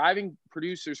he was driving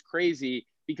producers crazy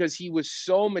because he was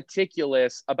so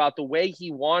meticulous about the way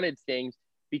he wanted things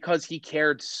because he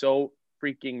cared so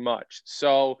freaking much.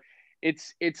 So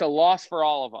it's a loss for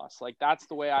all of us. Like, that's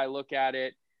the way I look at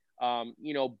it.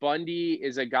 Bundy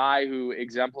is a guy who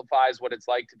exemplifies what it's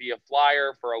like to be a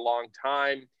Flyer for a long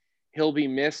time. He'll be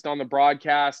missed on the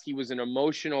broadcast. He was an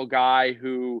emotional guy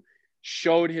who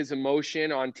showed his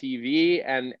emotion on TV.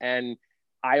 And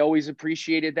I always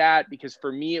appreciated that because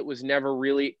for me, it was never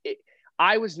really,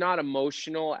 I was not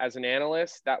emotional as an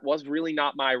analyst. That was really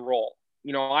not my role.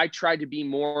 I tried to be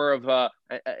more of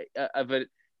an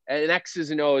X's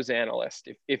and O's analyst,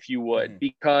 if you would,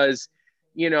 because,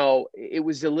 it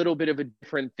was a little bit of a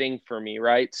different thing for me.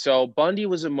 Right. So Bundy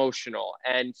was emotional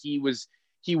and he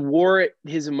wore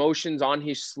his emotions on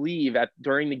his sleeve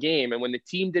during the game. And when the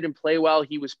team didn't play well,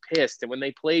 he was pissed. And when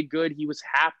they played good, he was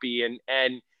happy.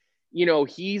 And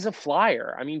he's a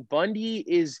Flyer. I mean,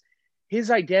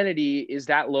 his identity is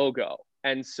that logo.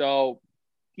 And so,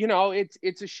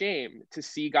 it's a shame to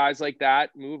see guys like that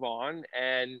move on.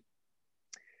 And,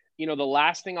 the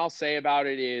last thing I'll say about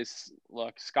it is,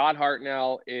 look, Scott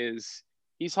Hartnell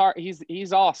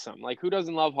he's awesome. Like, who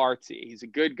doesn't love Hartsey? He's a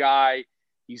good guy.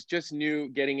 He's just new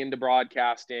getting into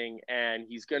broadcasting and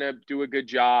he's going to do a good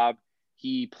job.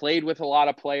 He played with a lot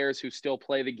of players who still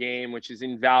play the game, which is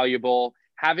invaluable.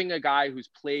 Having a guy who's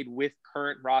played with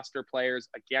current roster players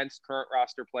against current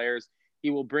roster players, he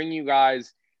will bring you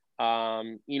guys,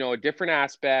 a different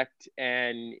aspect,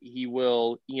 and he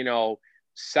will,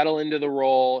 settle into the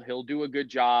role. He'll do a good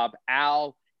job.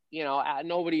 Al,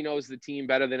 nobody knows the team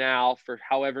better than Al for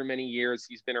however many years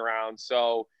he's been around.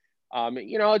 So,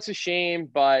 it's a shame,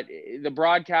 but the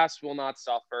broadcast will not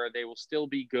suffer. They will still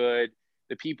be good.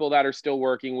 The people that are still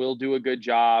working will do a good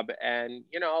job. And,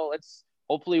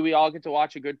 hopefully we all get to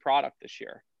watch a good product this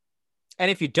year. And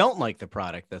if you don't like the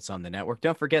product that's on the network,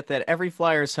 don't forget that every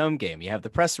Flyers home game, you have the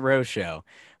Press Row Show,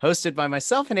 hosted by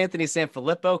myself and Anthony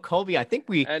Sanfilippo. Colby, I think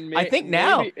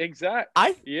now, why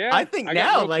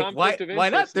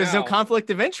not? There's no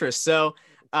conflict of interest. So,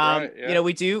 right, yeah.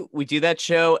 We do that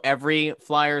show every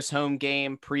Flyers home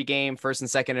game, pregame, first and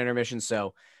second intermission.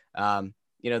 So,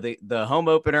 the home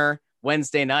opener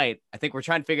Wednesday night, I think we're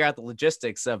trying to figure out the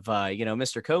logistics of,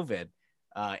 Mr. COVID,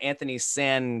 Anthony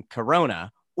San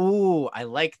Corona. Ooh, I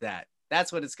like that. That's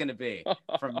what it's going to be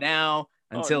from now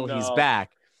until he's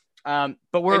back. But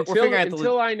we're figuring out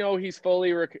until I know he's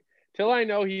fully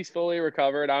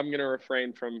recovered. I'm going to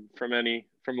refrain from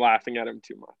laughing at him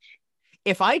too much.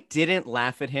 If I didn't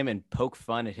laugh at him and poke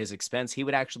fun at his expense, he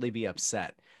would actually be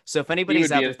upset. So if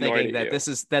anybody's out there thinking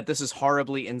that this is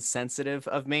horribly insensitive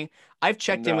of me, I've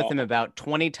checked in with him about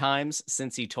 20 times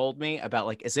since he told me about,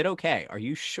 like, is it okay? Are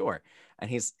you sure? And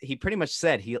he pretty much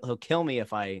said he'll kill me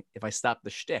if I stop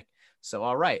the shtick. So,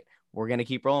 all right, we're going to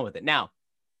keep rolling with it. Now,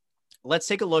 let's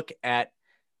take a look at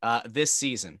this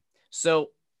season. So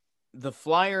the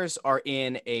Flyers are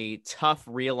in a tough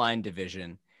realigned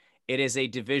division. It is a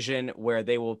division where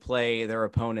they will play their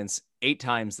opponents 8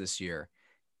 times this year.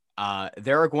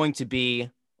 There are going to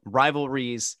be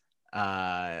rivalries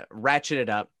ratcheted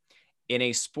up in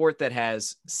a sport that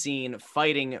has seen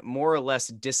fighting more or less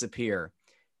disappear.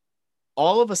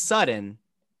 All of a sudden,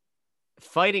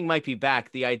 fighting might be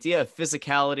back. The idea of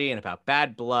physicality and about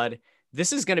bad blood,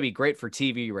 this is going to be great for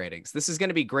TV ratings. This is going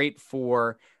to be great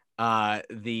for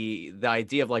the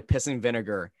idea of like pissing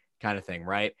vinegar kind of thing,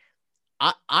 right?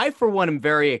 I for one, am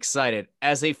very excited.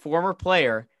 As a former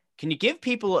player, can you give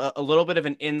people a little bit of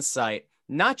an insight,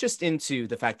 not just into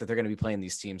the fact that they're going to be playing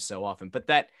these teams so often, but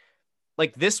that,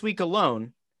 like, this week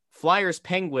alone, Flyers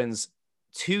Penguins,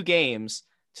 2 games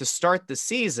to start the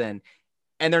season,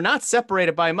 and they're not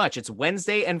separated by much. It's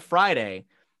Wednesday and Friday.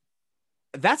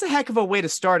 That's a heck of a way to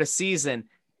start a season.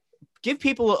 Give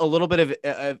people a little bit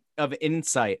of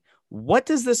insight. What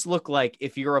does this look like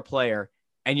if you're a player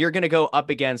and you're going to go up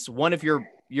against one of your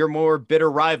more bitter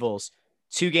rivals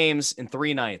 2 games in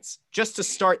 3 nights just to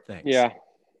start things.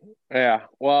 Yeah.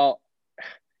 Well,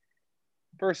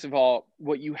 first of all,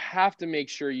 what you have to make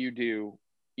sure you do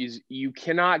is you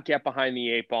cannot get behind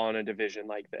the 8 ball in a division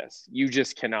like this. You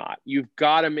just cannot. You've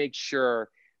got to make sure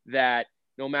that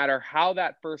no matter how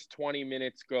that first 20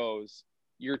 minutes goes,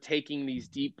 you're taking these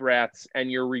deep breaths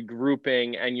and you're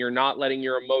regrouping and you're not letting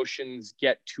your emotions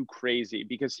get too crazy.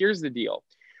 Because here's the deal.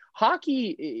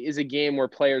 Hockey is a game where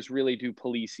players really do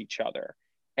police each other.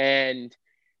 And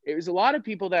there's a lot of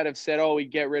people that have said, oh, we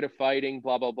get rid of fighting,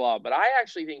 blah, blah, blah. But I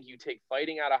actually think you take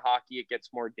fighting out of hockey, it gets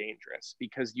more dangerous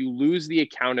because you lose the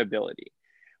accountability.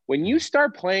 When you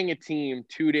start playing a team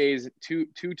 2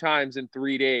 times in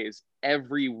 3 days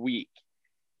every week,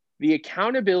 the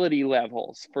accountability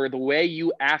levels for the way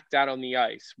you act out on the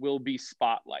ice will be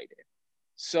spotlighted.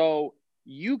 So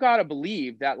you got to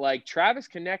believe that, like, Travis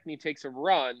Konecny takes a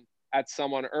run at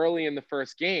someone early in the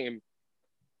first game,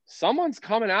 someone's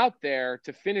coming out there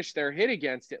to finish their hit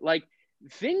against it. Like,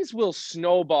 things will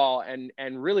snowball and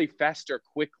really fester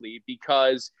quickly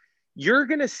because you're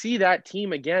going to see that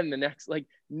team again the next, like,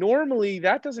 normally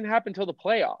that doesn't happen until the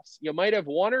playoffs. You might have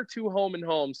 1 or 2 home and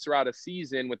homes throughout a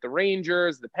season with the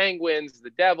Rangers, the Penguins, the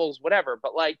Devils, whatever.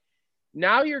 But, like,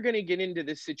 now you're going to get into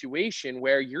this situation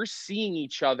where you're seeing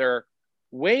each other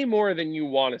way more than you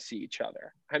want to see each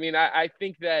other. I mean, I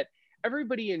think that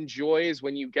everybody enjoys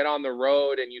when you get on the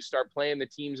road and you start playing the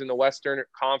teams in the Western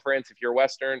Conference. If you're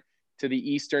Western to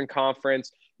the Eastern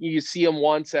Conference, you see them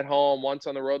once at home, once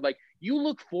on the road. Like, you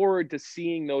look forward to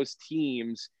seeing those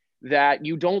teams that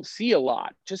you don't see a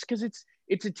lot just because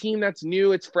it's a team that's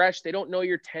new, it's fresh. They don't know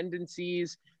your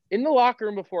tendencies in the locker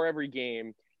room before every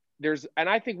game. And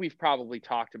I think we've probably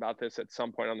talked about this at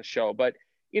some point on the show, but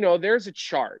there's a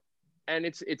chart. And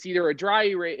it's either a dry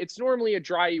erase, it's normally a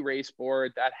dry erase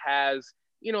board that has,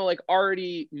 like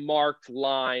already marked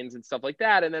lines and stuff like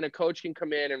that. And then a coach can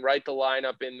come in and write the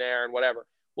lineup in there and whatever.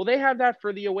 Well, they have that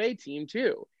for the away team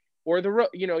too, or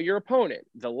your opponent,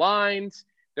 the lines.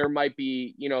 There might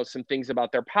be, some things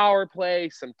about their power play,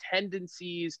 some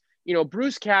tendencies.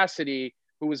 Bruce Cassidy,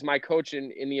 who was my coach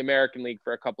in the American League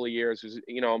for a couple of years, who's,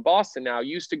 in Boston now,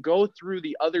 used to go through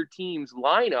the other team's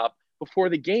lineup before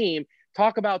the game,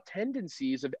 talk about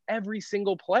tendencies of every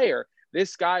single player.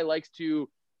 This guy likes to,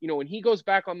 when he goes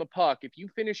back on the puck, if you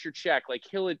finish your check, like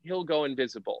he'll go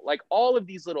invisible, like all of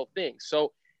these little things.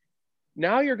 So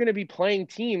now you're going to be playing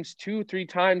teams 2-3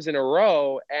 times in a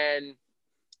row. And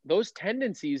those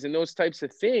tendencies and those types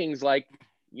of things, like,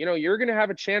 you're going to have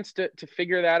a chance to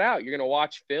figure that out. You're going to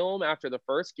watch film after the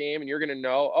first game and you're going to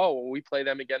know, oh, well, we play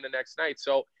them again the next night.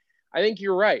 So I think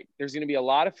you're right. There's going to be a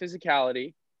lot of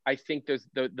physicality. I think there's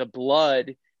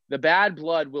the bad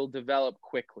blood will develop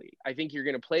quickly. I think you're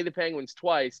going to play the Penguins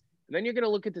twice, and then you're going to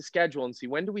look at the schedule and see,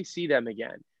 when do we see them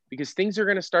again? Because things are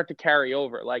going to start to carry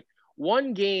over. Like,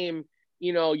 one game,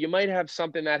 you might have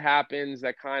something that happens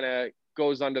that kind of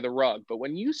goes under the rug. But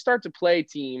when you start to play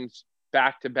teams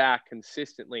back to back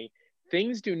consistently,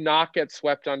 things do not get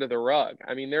swept under the rug.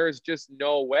 I mean, there is just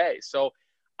no way. So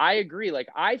I agree. Like,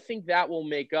 I think that will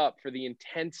make up for the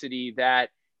intensity that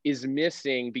is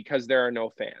missing because there are no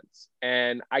fans.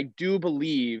 And I do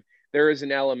believe there is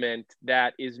an element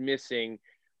that is missing.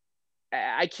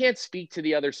 I can't speak to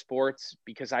the other sports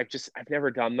because I've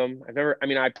never done them.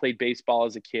 I played baseball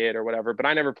as a kid or whatever, but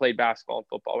I never played basketball and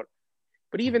football.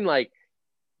 But even like,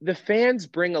 the fans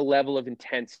bring a level of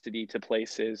intensity to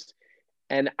places.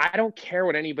 And I don't care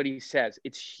what anybody says.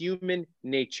 It's human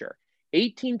nature.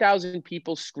 18,000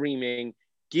 people screaming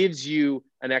gives you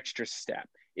an extra step.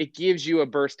 It gives you a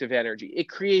burst of energy. It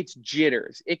creates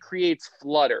jitters. It creates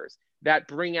flutters that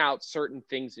bring out certain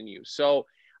things in you. So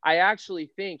I actually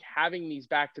think having these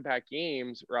back-to-back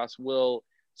games, Russ, will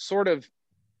sort of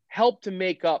help to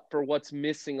make up for what's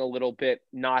missing a little bit,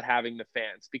 not having the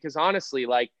fans. Because honestly,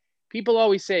 like, people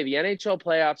always say the NHL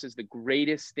playoffs is the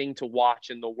greatest thing to watch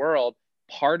in the world.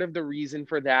 Part of the reason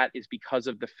for that is because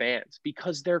of the fans,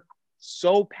 because they're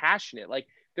so passionate. Like,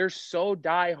 they're so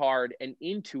diehard and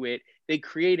into it. They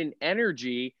create an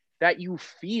energy that you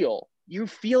feel. You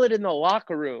feel it in the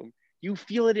locker room. You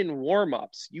feel it in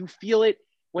warm-ups. You feel it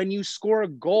when you score a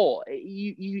goal.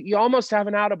 You almost have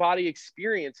an out-of-body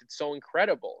experience. It's so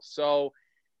incredible. So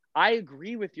I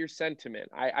agree with your sentiment.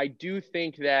 I do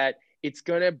think that it's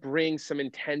going to bring some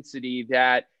intensity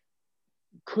that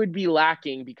could be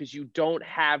lacking because you don't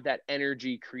have that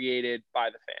energy created by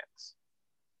the fans.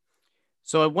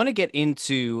 So I want to get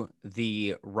into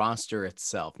the roster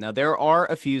itself. Now, there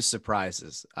are a few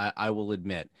surprises, I will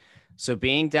admit. So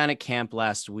being down at camp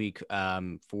last week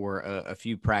for a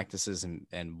few practices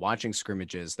and watching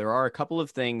scrimmages, there are a couple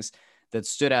of things that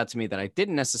stood out to me that I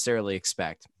didn't necessarily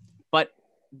expect. But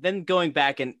then going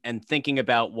back and thinking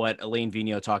about what Alain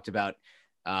Vigneault talked about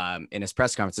in his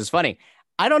press conference is funny.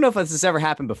 I don't know if this has ever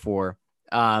happened before.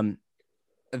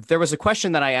 There was a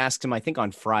question that I asked him, I think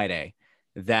on Friday,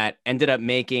 that ended up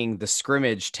making the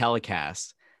scrimmage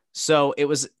telecast. So it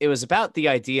was about the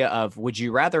idea of, would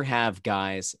you rather have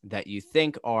guys that you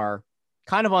think are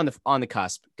kind of on the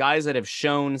cusp, guys that have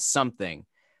shown something?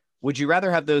 Would you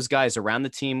rather have those guys around the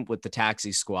team with the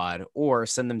taxi squad, or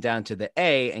send them down to the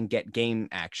A and get game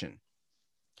action?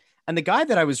 And the guy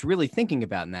that I was really thinking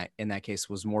about in that case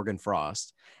was Morgan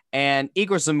Frost. And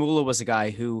Igor Zamula was a guy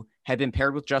who had been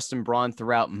paired with Justin Braun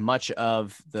throughout much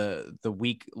of the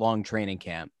week-long training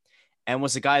camp, and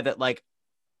was a guy that, like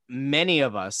many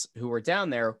of us who were down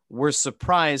there, were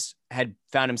surprised had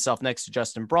found himself next to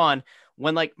Justin Braun,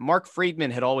 when like Mark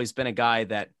Friedman had always been a guy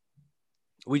that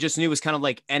we just knew was kind of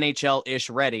like NHL-ish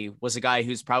ready, was a guy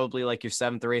who's probably like your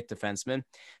 7th or 8th defenseman,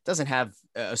 doesn't have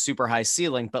a super high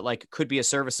ceiling, but like could be a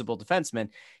serviceable defenseman.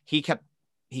 He kept,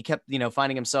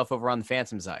 finding himself over on the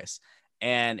Phantoms ice.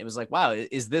 And it was like, wow,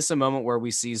 is this a moment where we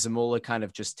see Zamula kind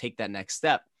of just take that next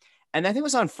step? And I think it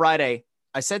was on Friday,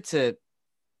 I said to,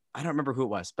 I don't remember who it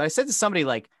was, but I said to somebody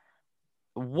like,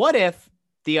 what if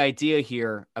the idea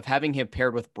here of having him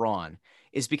paired with Braun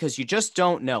is because you just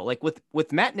don't know, like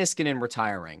with Matt Niskanen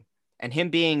retiring and him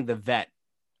being the vet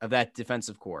of that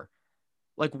defensive core,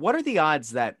 like what are the odds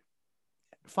that,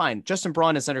 fine, Justin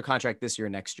Braun is under contract this year,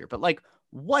 next year, but like,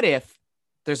 what if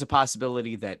there's a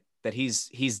possibility that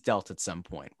he's dealt at some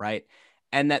point, right?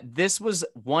 And that this was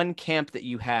one camp that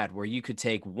you had where you could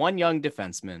take one young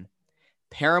defenseman,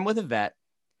 pair him with a vet,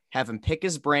 have him pick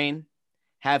his brain,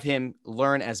 have him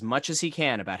learn as much as he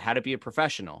can about how to be a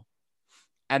professional.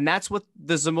 And that's what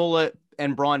the Zamula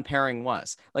and Braun pairing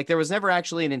was. Like, there was never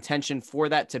actually an intention for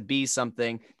that to be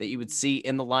something that you would see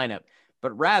in the lineup,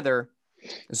 but rather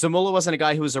Zamula wasn't a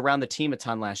guy who was around the team a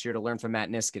ton last year to learn from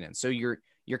Matt Niskanen. So you're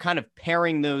kind of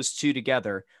pairing those two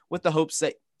together with the hopes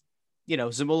that,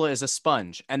 Zamula is a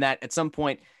sponge and that at some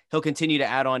point he'll continue to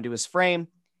add on to his frame.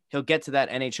 He'll get to that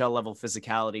NHL level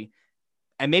physicality,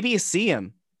 and maybe you see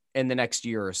him in the next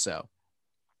year or so.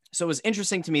 So it was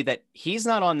interesting to me that he's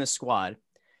not on this squad.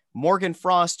 Morgan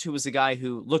Frost, who was a guy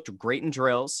who looked great in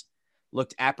drills,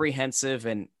 looked apprehensive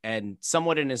and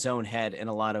somewhat in his own head in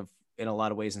a lot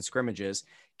of ways in scrimmages,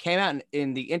 came out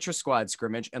in the intra-squad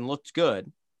scrimmage and looked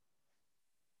good.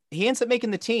 He ends up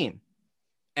making the team.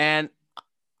 And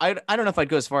I don't know if I'd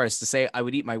go as far as to say I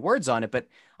would eat my words on it, but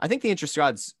I think the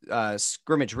intra-squad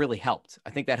scrimmage really helped. I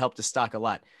think that helped his stock a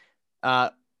lot.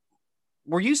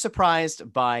 Were you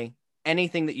surprised by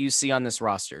anything that you see on this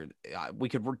roster? We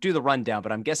could do the rundown,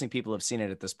 but I'm guessing people have seen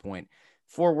it at this point.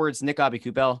 Forwards: Nick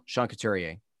Aubé-Kubel, Sean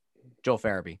Couturier, Joel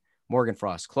Farabee, Morgan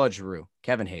Frost, Claude Giroux,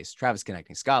 Kevin Hayes, Travis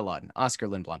Konecny, Scott Lawton, Oscar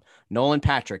Lindblom, Nolan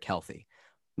Patrick healthy,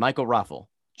 Michael Ruffle,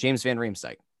 James Van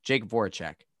Riemsdyk, Jake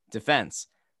Voracek. Defense: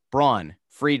 Braun,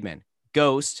 Friedman,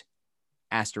 Ghost,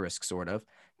 asterisk sort of,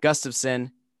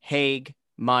 Gustafsson, Haig,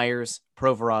 Myers,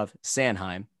 Provorov,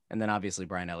 Sanheim, and then obviously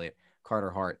Brian Elliott, Carter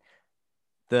Hart.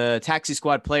 The taxi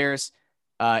squad players: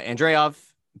 Andreov,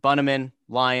 Bunneman,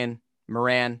 Lyon,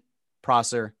 Moran,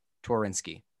 Prosser,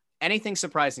 Twarynski. Anything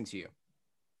surprising to you?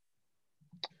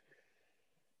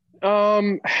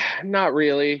 Not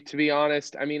really, to be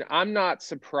honest. I mean, I'm not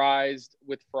surprised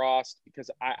with Frost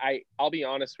because I'll be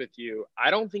honest with you.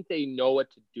 I don't think they know what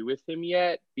to do with him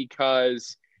yet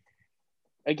because,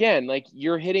 again, like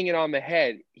you're hitting it on the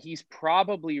head. He's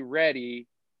probably ready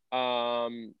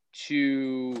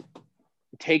to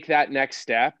take that next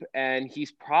step, and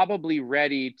he's probably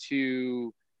ready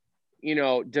to,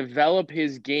 develop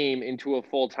his game into a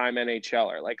full-time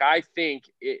NHLer. Like, I think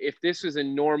if this was a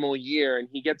normal year and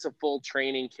he gets a full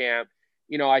training camp,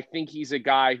 I think he's a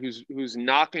guy who's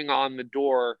knocking on the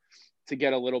door to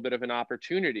get a little bit of an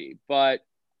opportunity. But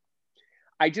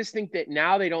I just think that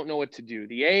now they don't know what to do.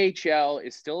 The AHL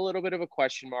is still a little bit of a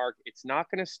question mark. It's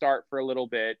not going to start for a little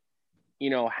bit.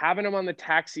 Having him on the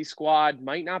taxi squad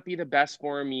might not be the best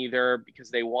for him either because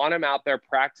they want him out there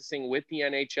practicing with the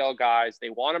NHL guys.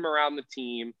 They want him around the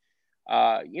team.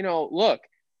 Look,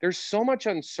 there's so much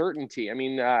uncertainty. I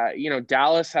mean,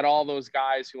 Dallas had all those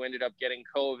guys who ended up getting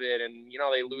COVID and,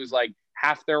 they lose like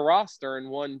half their roster in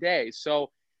one day.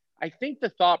 So I think the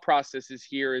thought process is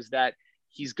that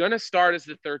he's going to start as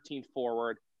the 13th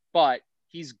forward, but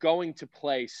he's going to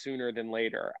play sooner than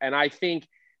later. And I think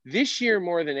this year,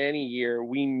 more than any year,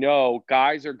 we know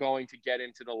guys are going to get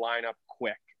into the lineup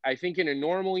quick. I think in a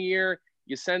normal year,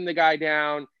 you send the guy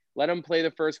down, let him play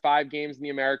the first 5 games in the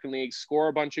American League, score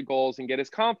a bunch of goals and get his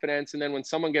confidence. And then when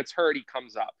someone gets hurt, he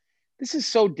comes up. this is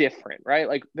so different, right?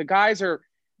 Like the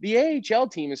AHL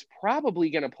team is probably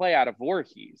going to play out of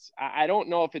Voorhees. I don't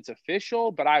know if it's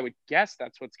official, but I would guess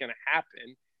that's what's going to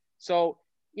happen. So,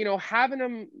 having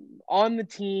him on the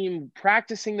team,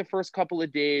 practicing the first couple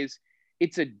of days,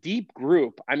 it's a deep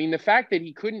group. I mean, the fact that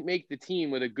he couldn't make the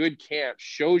team with a good camp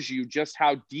shows you just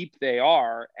how deep they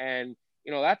are. And,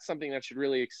 that's something that should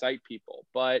really excite people.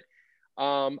 But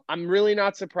I'm really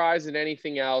not surprised at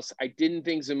anything else. I didn't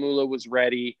think Zamula was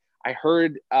ready. I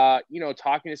heard,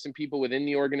 talking to some people within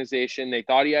the organization, they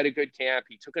thought he had a good camp.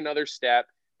 He took another step,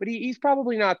 but he's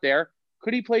probably not there.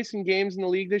 Could he play some games in the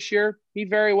league this year? He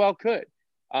very well could.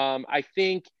 I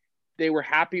think they were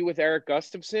happy with Eric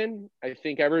Gustafson. I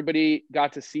think everybody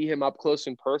got to see him up close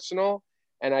and personal.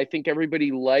 And I think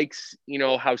everybody likes,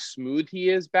 how smooth he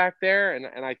is back there.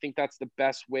 And I think that's the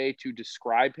best way to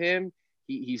describe him.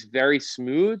 He's very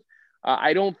smooth.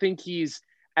 I don't think he's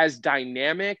as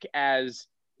dynamic as,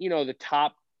 the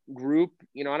top group,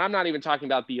 and I'm not even talking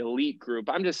about the elite group.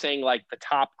 I'm just saying like the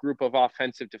top group of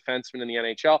offensive defensemen in the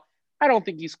NHL. I don't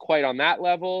think he's quite on that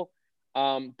level.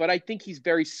 But I think he's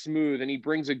very smooth and he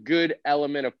brings a good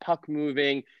element of puck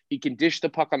moving. He can dish the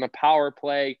puck on the power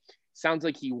play. Sounds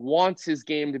like he wants his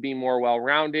game to be more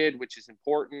well-rounded, which is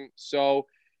important. So,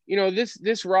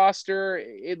 this roster,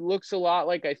 it looks a lot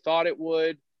like I thought it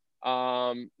would.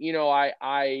 I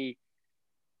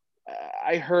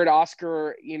heard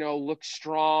Oscar, look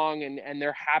strong and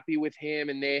they're happy with him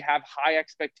and they have high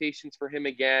expectations for him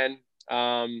again.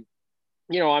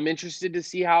 I'm interested to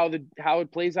see how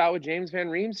it plays out with James Van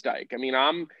Riemsdyk. I mean,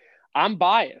 I'm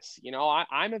biased.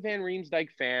 I'm a Van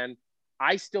Riemsdyk fan.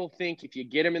 I still think if you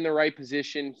get him in the right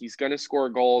position, he's going to score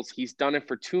goals. He's done it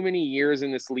for too many years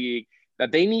in this league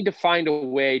that they need to find a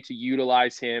way to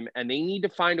utilize him and they need to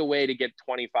find a way to get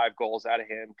 25 goals out of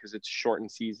him because it's a shortened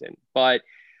season. But,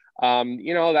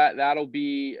 that'll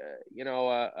be,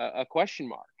 a question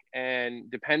mark and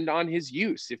depend on his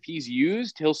use. If he's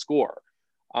used, he'll score.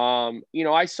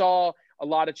 I saw a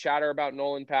lot of chatter about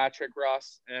Nolan Patrick,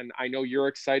 Russ, and I know you're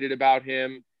excited about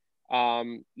him.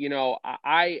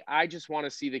 I just want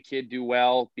to see the kid do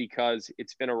well because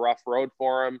it's been a rough road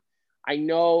for him. I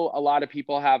know a lot of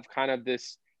people have kind of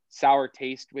this sour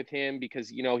taste with him because,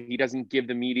 he doesn't give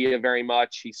the media very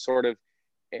much. He sort of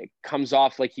comes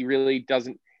off like he really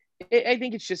doesn't. I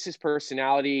think it's just his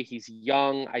personality. He's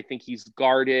young. I think he's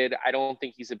guarded. I don't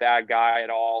think he's a bad guy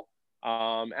at all.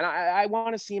 And I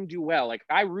want to see him do well. Like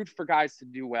I root for guys to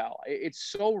do well.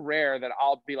 It's so rare that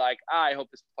I'll be like, I hope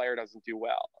this player doesn't do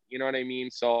well. You know what I mean?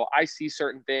 So I see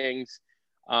certain things,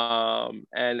 and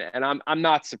I'm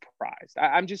not surprised.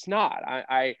 I'm just not.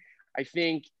 I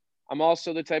think I'm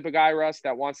also the type of guy, Russ,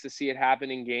 that wants to see it happen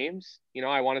in games.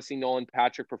 I want to see Nolan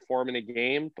Patrick perform in a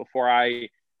game before I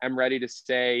am ready to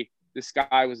say this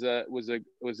guy was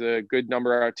a good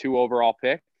number 2 overall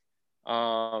pick.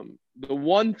 The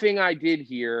one thing I did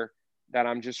hear that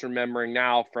I'm just remembering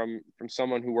now from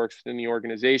someone who works within the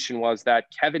organization was that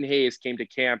Kevin Hayes came to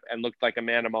camp and looked like a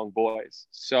man among boys.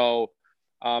 So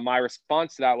my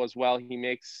response to that was, well, he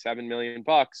makes $7 million.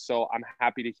 So I'm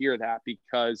happy to hear that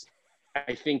because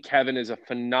I think Kevin is a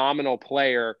phenomenal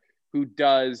player who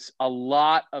does a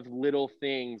lot of little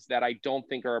things that I don't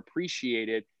think are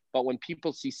appreciated. But when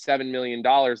people see $7 million,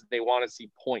 they want to see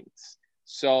points.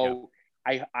 So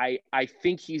yeah. I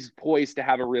think he's poised to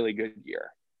have a really good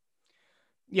year.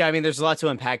 Yeah, I mean, there's a lot to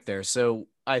unpack there. So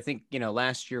I think,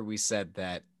 last year we said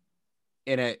that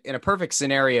in a perfect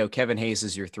scenario, Kevin Hayes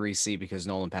is your 3C because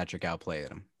Nolan Patrick outplayed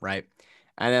him, right?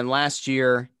 And then last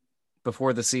year,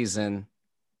 before the season,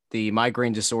 the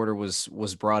migraine disorder was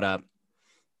brought up.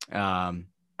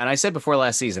 And I said before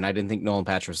last season, I didn't think Nolan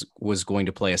Patrick was going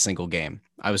to play a single game.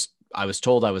 I was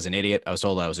told I was an idiot. I was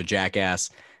told I was a jackass,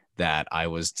 that I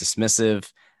was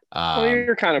dismissive. Well,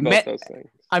 you're kind of both those things.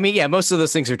 I mean, yeah, most of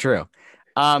those things are true.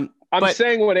 I'm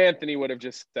saying what Anthony would have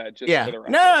just said. For the record.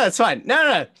 No, that's fine.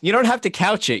 No. You don't have to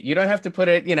couch it. You don't have to put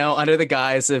it, under the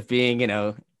guise of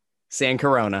being, San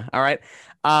Corona. All right.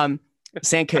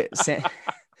 San for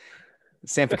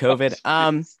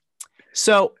COVID.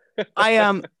 So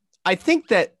I think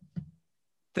that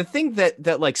the thing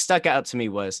that like stuck out to me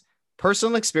was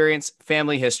personal experience,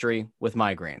 family history with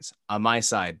migraines on my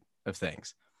side of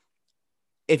things.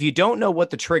 If you don't know what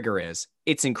the trigger is,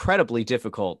 it's incredibly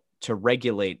difficult to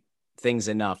regulate things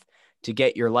enough to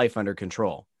get your life under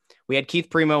control. We had Keith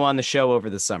Primo on the show over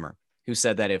the summer who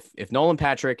said that if Nolan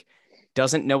Patrick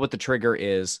doesn't know what the trigger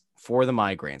is for the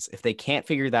migraines, if they can't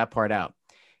figure that part out,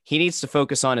 he needs to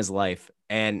focus on his life.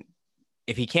 And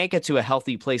if he can't get to a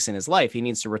healthy place in his life, he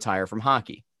needs to retire from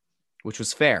hockey, which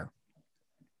was fair.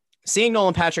 Seeing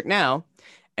Nolan Patrick now,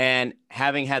 And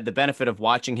having had the benefit of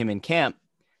watching him in camp,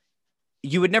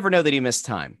 you would never know that he missed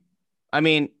time. I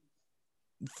mean,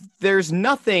 there's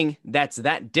nothing that's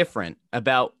that different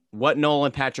about what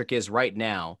Nolan Patrick is right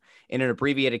now in an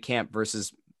abbreviated camp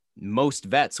versus most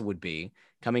vets would be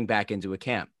coming back into a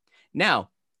camp. Now,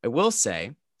 I will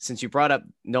say, since you brought up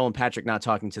Nolan Patrick not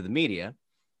talking to the media,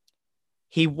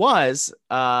 he was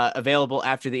available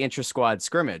after the intra-squad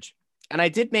scrimmage. And I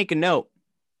did make a note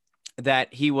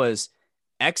that he was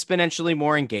exponentially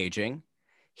more engaging.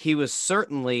 He was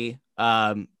certainly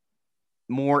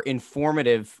more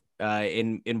informative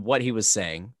in what he was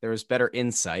saying. There was better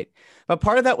insight. But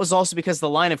part of that was also because the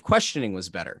line of questioning was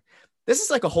better. This is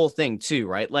like a whole thing too,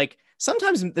 right? Like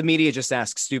sometimes the media just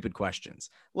asks stupid questions.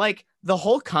 Like the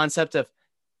whole concept of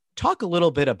talk a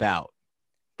little bit about,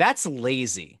 that's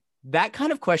lazy. That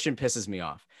kind of question pisses me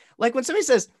off. Like when somebody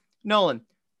says, Nolan,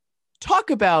 talk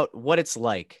about what it's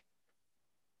like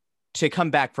to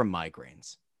come back from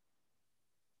migraines.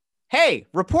 Hey,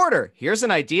 reporter, here's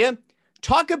an idea.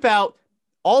 Talk about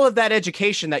all of that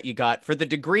education that you got for the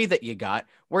degree that you got,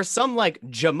 where some like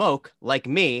jamoke like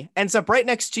me ends up right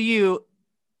next to you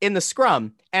in the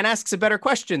scrum and asks a better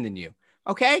question than you.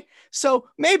 Okay. So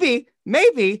maybe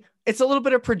it's a little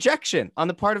bit of projection on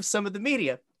the part of some of the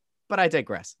media, but I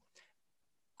digress.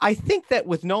 I think that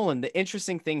with Nolan, the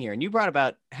interesting thing here, and you brought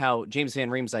about how James Van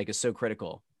Riemsdyk is so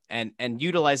critical and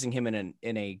utilizing him in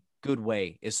a good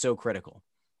way is so critical.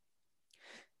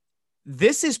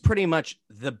 This is pretty much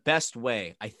the best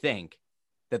way, I think,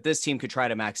 that this team could try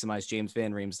to maximize James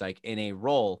Van Riemsdyk in a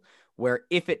role where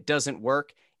if it doesn't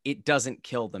work, it doesn't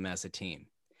kill them as a team.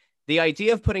 The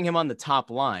idea of putting him on the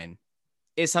top line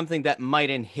is something that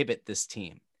might inhibit this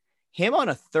team. Him on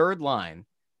a third line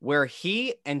where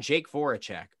he and Jake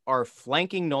Voracek are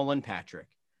flanking Nolan Patrick,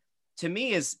 to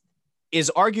me is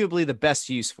arguably the best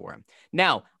use for him.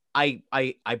 Now, I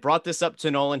brought this up to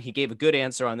Nolan. He gave a good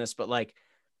answer on this, but like,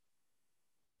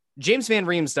 James Van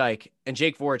Riemsdyk and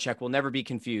Jake Voracek will never be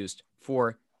confused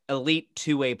for elite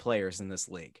two-way players in this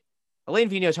league. Alain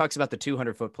Vigneault talks about the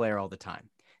 200-foot player all the time.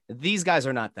 These guys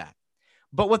are not that.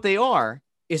 But what they are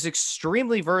is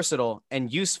extremely versatile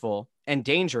and useful and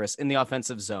dangerous in the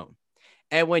offensive zone.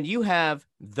 And when you have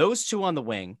those two on the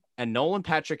wing and Nolan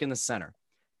Patrick in the center,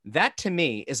 that to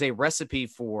me is a recipe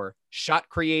for shot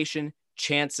creation,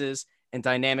 chances, and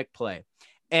dynamic play.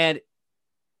 And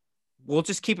we'll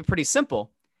just keep it pretty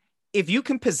simple. If you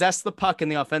can possess the puck in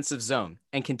the offensive zone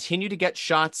and continue to get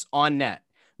shots on net,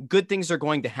 good things are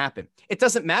going to happen. It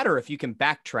doesn't matter if you can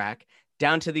backtrack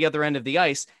down to the other end of the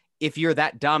ice if you're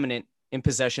that dominant in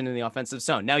possession in the offensive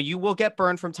zone. Now, you will get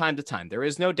burned from time to time. There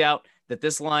is no doubt that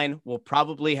this line will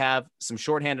probably have some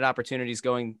shorthanded opportunities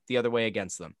going the other way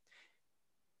against them.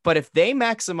 But if they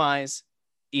maximize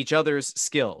each other's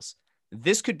skills,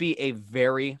 this could be a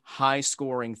very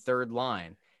high-scoring third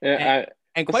line.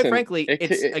 And quite frankly,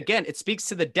 it speaks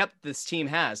to the depth this team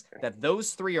has, that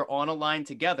those three are on a line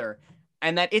together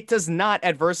and that it does not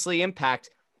adversely impact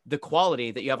the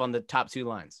quality that you have on the top two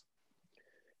lines.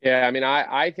 Yeah, I mean,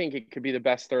 I think it could be the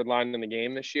best third line in the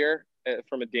game this year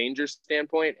from a danger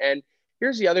standpoint. And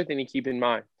here's the other thing to keep in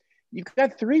mind. You've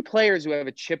got three players who have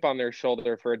a chip on their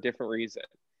shoulder for a different reason.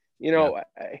 You know,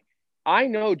 I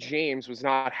know James was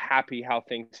not happy how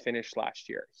things finished last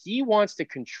year. He wants to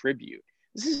contribute.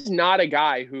 This is not a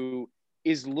guy who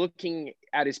is looking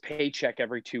at his paycheck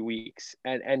every 2 weeks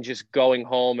and just going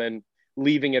home and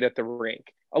leaving it at the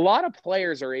rink. A lot of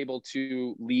players are able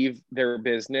to leave their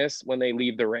business when they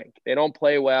leave the rink. They don't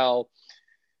play well.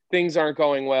 Things aren't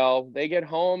going well. They get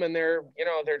home and they're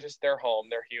home.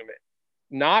 They're human.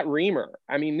 Not Reimer.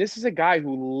 I mean, this is a guy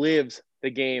who lives the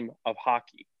game of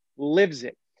hockey, lives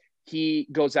it. He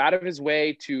goes out of his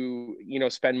way to,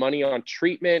 spend money on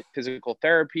treatment, physical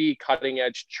therapy, cutting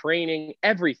edge training,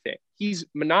 everything. He's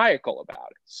maniacal about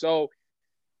it. So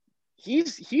he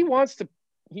wants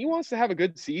to have a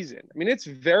good season. I mean, it's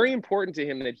very important to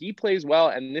him that he plays well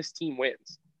and this team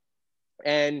wins.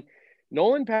 And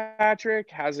Nolan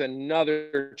Patrick has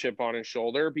another chip on his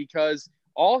shoulder because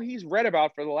all he's read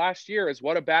about for the last year is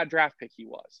what a bad draft pick he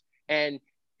was. And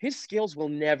his skills will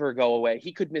never go away.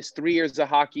 He could miss 3 years of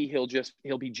hockey.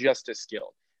 He'll be just as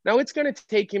skilled. Now it's going to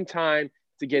take him time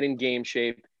to get in game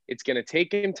shape. It's going to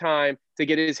take him time to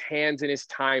get his hands and his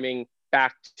timing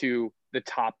back to the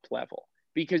top level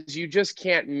because you just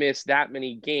can't miss that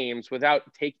many games without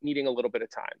needing a little bit of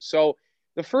time. So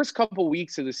the first couple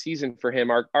weeks of the season for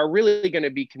him are really going to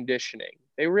be conditioning.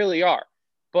 They really are.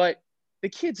 But the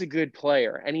kid's a good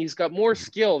player, and he's got more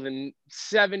skill than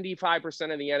 75%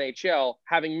 of the NHL,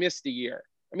 having missed a year.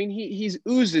 I mean, he's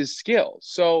oozes skills.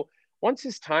 So once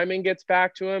his timing gets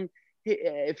back to him,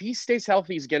 if he stays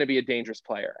healthy, he's going to be a dangerous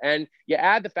player. And you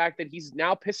add the fact that he's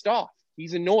now pissed off.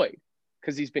 He's annoyed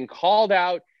because he's been called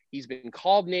out. He's been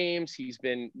called names. He's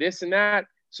been this and that.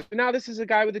 So now this is a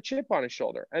guy with a chip on his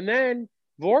shoulder. And then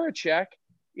Voracek,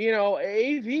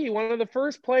 AV, one of the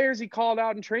first players he called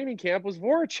out in training camp was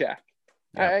Voracek.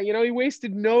 Yeah. He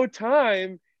wasted no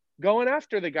time going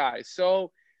after the guy.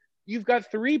 So you've got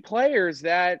 3 players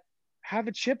that have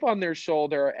a chip on their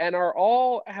shoulder and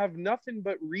have nothing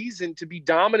but reason to be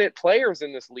dominant players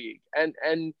in this league.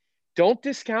 And don't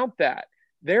discount that.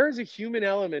 There is a human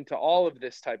element to all of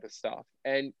this type of stuff.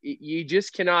 And you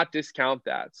just cannot discount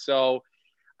that. So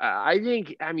I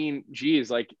think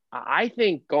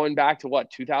going back to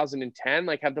 2010,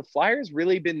 have the Flyers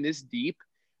really been this deep?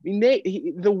 I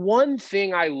mean, the one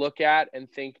thing I look at and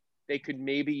think they could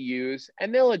maybe use,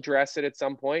 and they'll address it at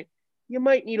some point, you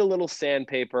might need a little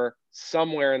sandpaper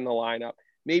somewhere in the lineup,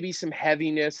 maybe some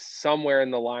heaviness somewhere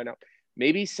in the lineup.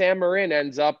 Maybe Sam Marin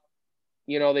ends up,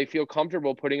 they feel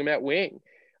comfortable putting him at wing.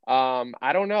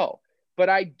 I don't know. But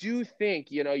I do think,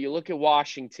 you look at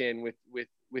Washington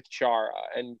with Chara,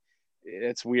 and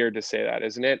it's weird to say that,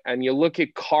 isn't it? And you look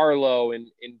at Carlo in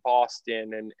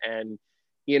Boston and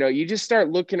you just start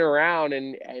looking around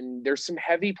and there's some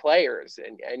heavy players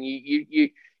and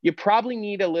you probably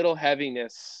need a little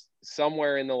heaviness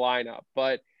somewhere in the lineup,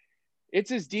 but it's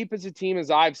as deep as a team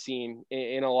as I've seen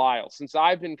in a while since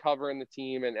I've been covering the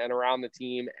team and around the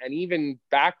team. And even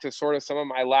back to sort of some of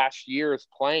my last years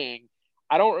playing,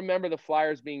 I don't remember the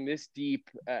Flyers being this deep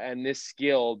and this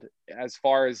skilled as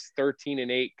far as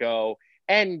 13-8 go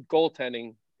and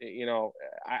goaltending.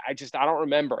 I don't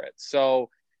remember it. So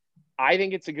I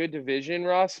think it's a good division,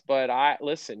 Russ, but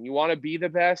listen, you want to be the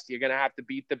best, you're going to have to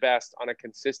beat the best on a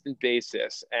consistent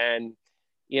basis. And,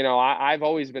 I've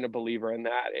always been a believer in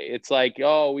that. It's like,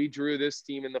 we drew this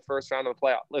team in the first round of the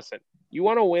playoff. Listen, you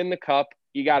want to win the cup,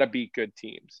 you got to beat good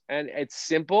teams. And it's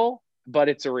simple, but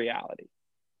it's a reality.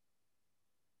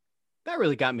 That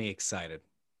really got me excited.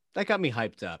 That got me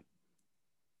hyped up.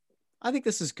 I think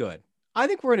this is good. I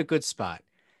think we're in a good spot.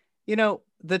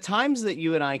 The times that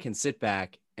you and I can sit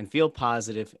back and feel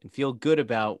positive and feel good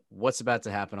about what's about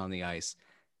to happen on the ice,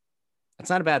 that's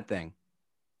not a bad thing.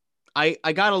 I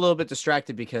got a little bit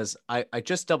distracted because I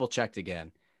just double checked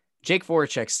again. Jake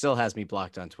Voracek still has me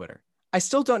blocked on Twitter. I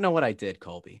still don't know what I did,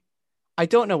 Colby. I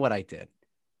don't know what I did.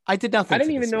 I did nothing. I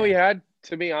didn't even know he had,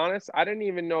 to be honest. I didn't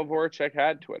even know Voracek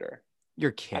had Twitter.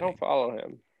 You're kidding. I don't follow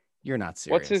him. You're not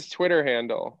serious. What's his Twitter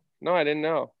handle? No, I didn't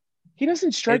know. He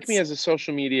doesn't strike me as a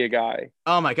social media guy.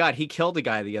 Oh my God. He killed a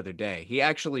guy the other day. He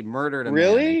actually murdered a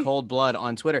man in cold blood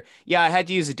on Twitter. Yeah. I had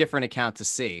to use a different account to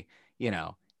see,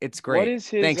 it's great. What is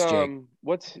his, Thanks, Jake.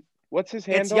 What's his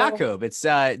handle? It's Jakob. It's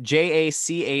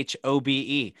Jachobe.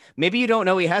 Maybe you don't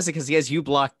know he has it because he has you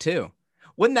blocked too.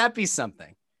 Wouldn't that be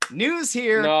something? News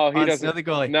here. No, he doesn't. The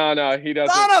goalie. No, he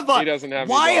doesn't. He doesn't have.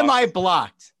 Why am I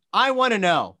blocked? I want to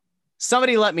know.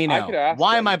 Somebody let me know.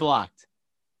 Why am I blocked?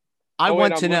 I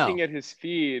want to know. I'm looking at his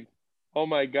feed. Oh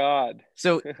my God.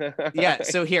 So yeah.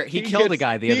 So here he killed a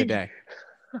guy the other day.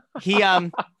 He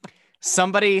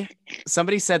somebody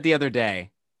said the other day.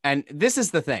 And this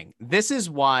is the thing. This is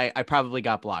why I probably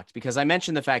got blocked, because I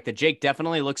mentioned the fact that Jake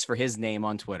definitely looks for his name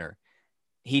on Twitter.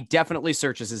 He definitely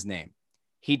searches his name.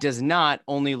 He does not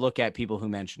only look at people who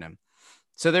mention him.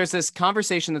 So there's this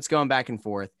conversation that's going back and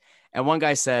forth. And one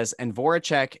guy says, and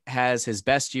Voracek has his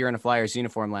best year in a Flyers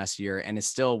uniform last year and is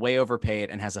still way overpaid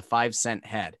and has a 5-cent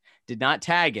head. Did not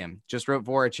tag him, just wrote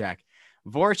Voracek.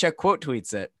 Voracek quote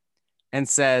tweets it and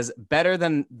says, better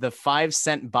than the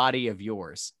 5-cent body of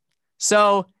yours.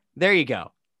 So there you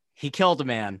go. He killed a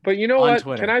man. But you know what?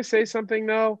 Twitter. Can I say something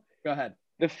though? Go ahead.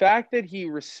 The fact that he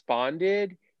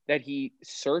responded, that he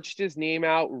searched his name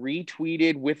out,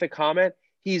 retweeted with a comment,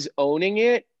 he's owning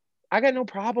it. I got no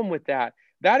problem with that.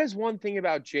 That is one thing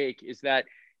about Jake, is that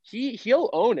he'll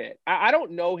own it. I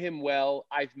don't know him well.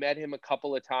 I've met him a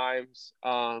couple of times.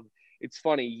 It's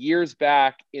funny, years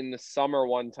back in the summer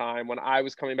one time when I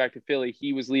was coming back to Philly,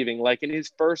 he was leaving. Like in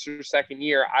his first or second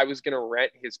year, I was going to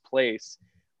rent his place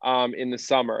in the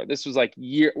summer. This was like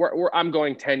I'm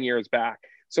going 10 years back.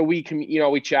 So we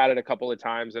chatted a couple of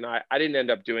times, and I didn't end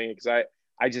up doing it because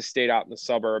I just stayed out in the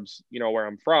suburbs, where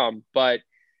I'm from. But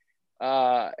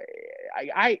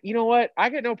you know what? I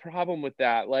get no problem with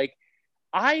that. Like,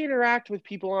 I interact with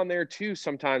people on there too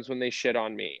sometimes when they shit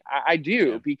on me. I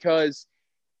do, because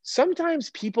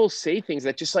sometimes people say things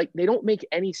that just they don't make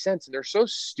any sense, and they're so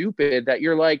stupid that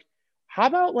you're like, how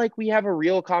about we have a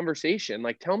real conversation?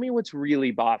 Tell me what's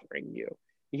really bothering you.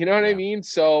 You know what I mean?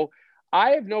 So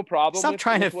I have no problem. Stop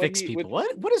trying to fix people.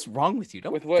 What is wrong with you?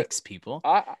 Don't fix people.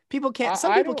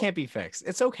 Some people can't be fixed.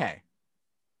 It's okay.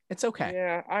 It's okay.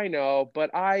 Yeah, I know,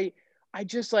 but I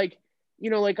just like,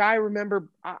 like I remember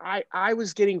I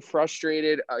was getting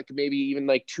frustrated like maybe even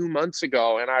like 2 months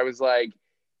ago, and I was like,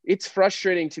 it's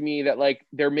frustrating to me that like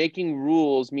they're making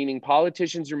rules, meaning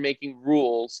politicians are making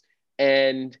rules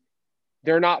and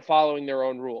they're not following their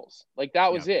own rules. Like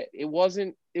that was it. It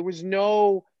was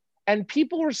no, and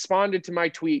people responded to my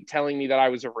tweet telling me that I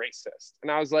was a racist.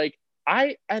 And I was like,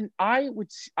 I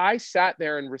sat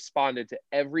there and responded to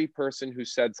every person who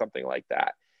said something like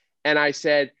that. And I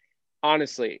said,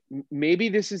 honestly, maybe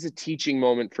this is a teaching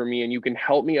moment for me and you can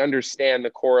help me understand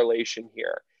the correlation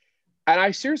here. And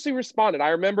I seriously responded. I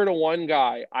remember to one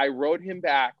guy, I wrote him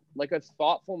back like a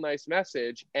thoughtful, nice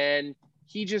message, and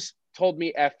he just told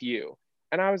me F you.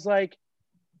 And I was like,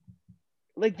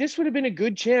 this would have been a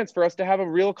good chance for us to have a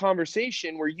real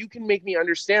conversation where you can make me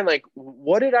understand, like,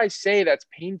 what did I say that's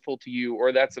painful to you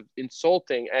or that's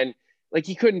insulting? And like,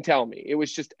 he couldn't tell me. It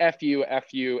was just F you,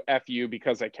 F you, F you,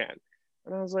 because I can.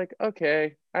 And I was like,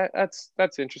 okay, that's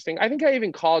interesting. I think I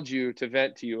even called you to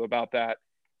vent to you about that.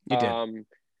 You did.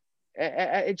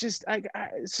 It just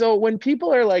so when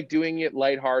people are like doing it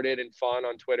lighthearted and fun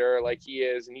on Twitter like he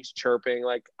is, and he's chirping,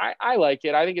 like I like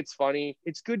it. I think it's funny.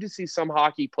 It's good to see some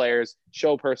hockey players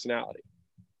show personality.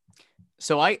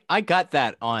 So I got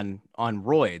that on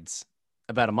roids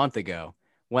about a month ago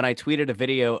when I tweeted a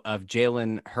video of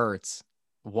Jalen Hurts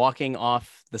walking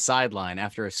off the sideline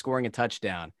after scoring a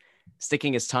touchdown,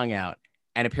 sticking his tongue out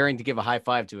and appearing to give a high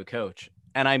five to a coach.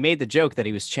 And I made the joke that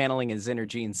he was channeling his inner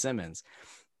Gene Simmons.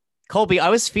 Colby, I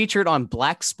was featured on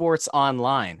Black Sports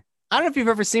Online. I don't know if you've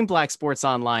ever seen Black Sports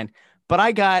Online, but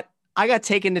I got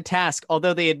taken to task,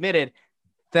 although they admitted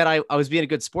that I was being a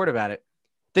good sport about it.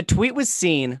 The tweet was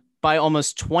seen by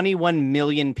almost 21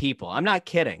 million people. I'm not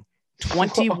kidding.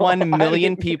 21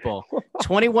 million people,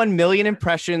 21 million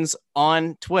impressions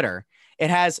on Twitter. It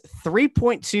has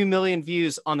 3.2 million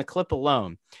views on the clip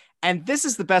alone. And this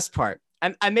is the best part.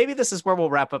 And maybe this is where we'll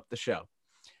wrap up the show.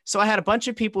 So I had a bunch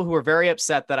of people who were very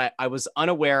upset that I was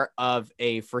unaware of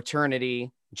a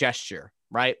fraternity gesture,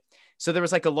 right? So there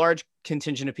was like a large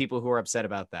contingent of people who were upset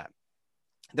about that.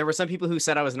 There were some people who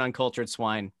said I was an uncultured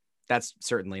swine. That's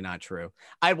certainly not true.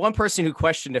 I had one person who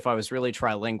questioned if I was really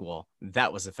trilingual.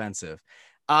 That was offensive.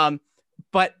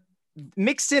 But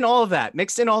mixed in all of that,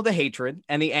 mixed in all the hatred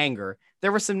and the anger,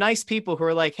 there were some nice people who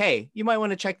were like, hey, you might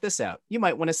want to check this out. You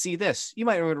might want to see this. You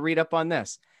might want to read up on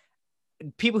this.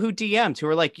 People who DM'd who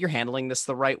are like, you're handling this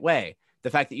the right way.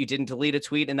 The fact that you didn't delete a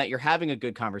tweet and that you're having a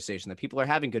good conversation, that people are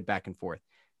having good back and forth.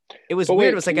 It was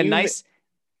weird. It was like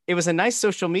it was a nice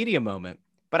social media moment.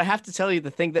 But I have to tell you, the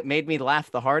thing that made me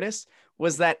laugh the hardest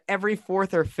was that every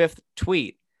fourth or fifth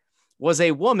tweet was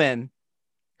a woman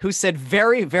who said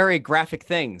very, very graphic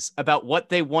things about what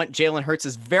they want Jalen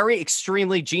Hurts' very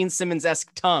extremely Gene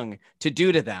Simmons-esque tongue to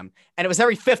do to them. And it was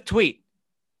every fifth tweet.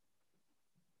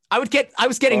 I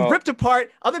was getting ripped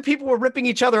apart. Other people were ripping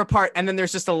each other apart. And then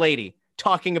there's just a lady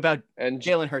talking about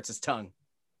Jalen Hurts' tongue.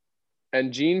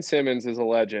 And Gene Simmons is a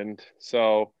legend.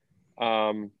 So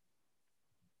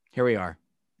here we are.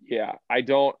 Yeah,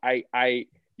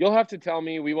 you'll have to tell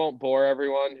me, we won't bore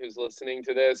everyone who's listening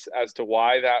to this as to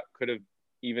why that could have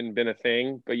even been a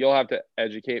thing, but you'll have to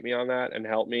educate me on that and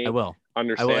help me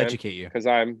understand. I will educate you. Because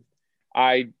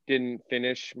I didn't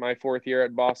finish my fourth year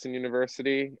at Boston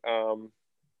University.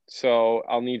 So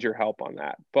I'll need your help on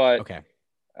that. But okay.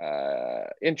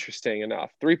 Interesting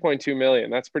enough. 3.2 million.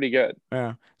 That's pretty good.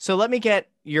 Yeah. So let me get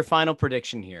your final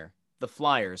prediction here. The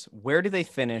Flyers, where do they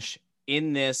finish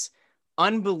in this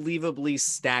unbelievably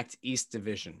stacked East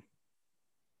Division?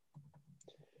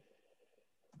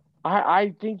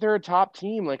 I think they're a top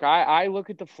team. Like I look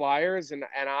at the Flyers and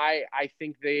I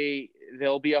think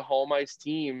they'll be a home ice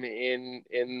team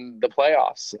in the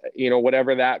playoffs.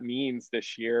 Whatever that means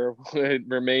this year, it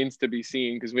remains to be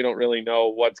seen because we don't really know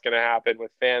what's going to happen with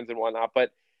fans and whatnot.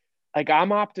 But like,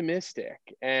 I'm optimistic,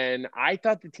 and I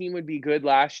thought the team would be good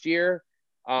last year.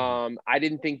 I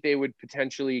didn't think they would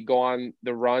potentially go on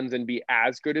the runs and be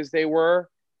as good as they were.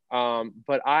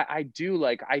 But I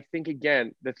think,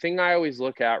 again, the thing I always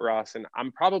look at, Russ, and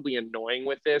I'm probably annoying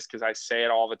with this because I say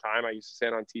it all the time. I used to say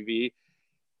it on TV.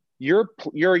 Your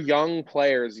young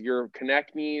players, your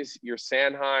Konechny's, your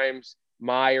Sanheims,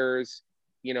 Myers,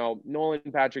 Nolan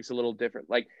Patrick's a little different.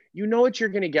 Like, what you're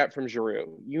going to get from Giroux.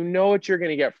 What you're going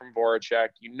to get from Voracek.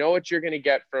 What you're going to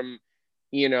get from,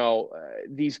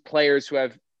 these players who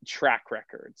have track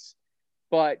records.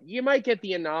 But you might get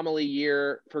the anomaly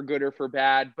year for good or for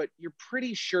bad, but you're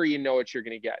pretty sure what you're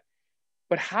going to get.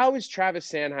 But how is Travis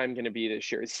Sanheim going to be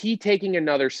this year? Is he taking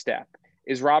another step?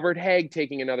 Is Robert Haig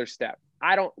taking another step?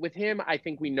 With him, I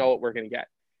think we know what we're going to get.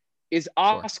 Is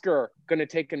Oscar going to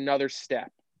take another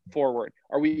step forward?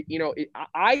 Are we,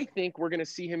 I think we're going to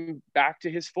see him back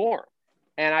to his form.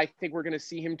 And I think we're going to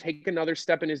see him take another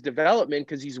step in his development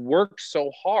because he's worked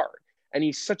so hard and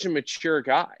he's such a mature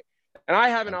guy. And I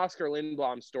have an Oscar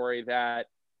Lindblom story that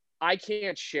I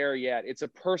can't share yet. It's a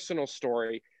personal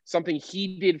story, something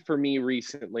he did for me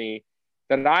recently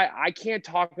that I can't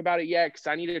talk about it yet because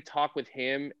I need to talk with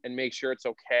him and make sure it's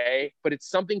okay. But it's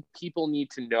something people need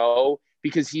to know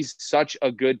because he's such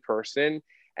a good person.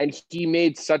 And he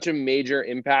made such a major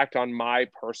impact on my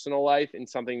personal life in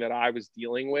something that I was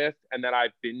dealing with and that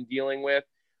I've been dealing with.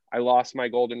 I lost my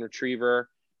golden retriever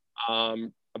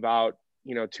about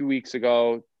 2 weeks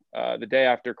ago, the day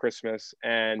after Christmas,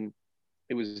 and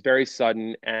it was very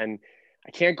sudden. And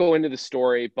I can't go into the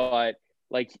story, but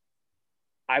like,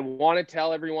 I want to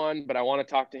tell everyone, but I want to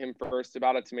talk to him first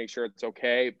about it to make sure it's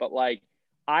okay. But like,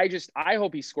 I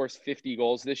hope he scores 50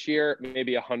 goals this year,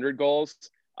 maybe 100 goals.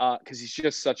 Because he's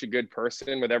just such a good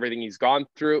person with everything he's gone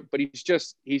through, but he's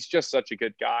just such a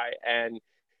good guy.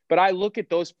 But I look at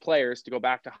those players, to go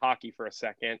back to hockey for a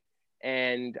second,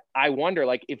 and I wonder,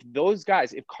 like, if those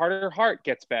guys, if Carter Hart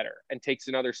gets better and takes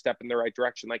another step in the right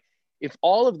direction, like if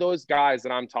all of those guys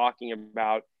that I'm talking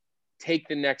about take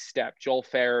the next step, Joel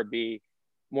Farabee,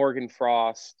 Morgan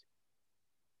Frost,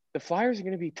 the Flyers are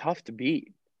going to be tough to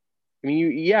beat. I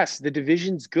mean, yes, the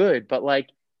division's good, but like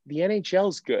the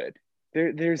NHL's good.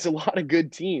 There's a lot of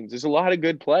good teams. There's a lot of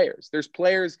good players. There's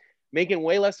players making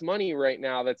way less money right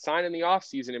now that sign in the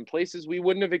offseason in places we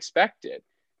wouldn't have expected.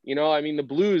 I mean, the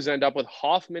Blues end up with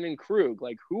Hoffman and Krug.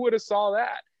 Like, who would have saw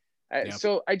that? Yep.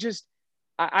 So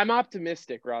I'm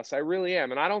optimistic, Russ. I really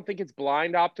am. And I don't think it's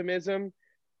blind optimism.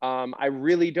 I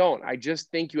really don't. I just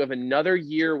think you have another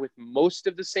year with most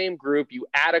of the same group. You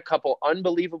add a couple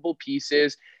unbelievable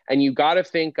pieces, and you got to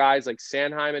think guys like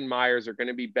Sanheim and Myers are going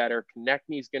to be better.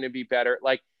 Konechny's going to be better.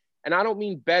 Like, and I don't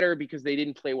mean better because they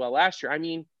didn't play well last year. I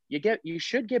mean, you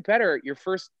should get better your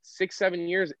first 6-7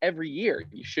 years every year.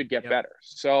 You should get better.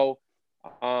 So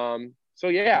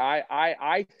yeah,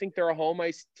 I think they're a home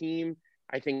ice team.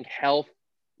 I think health,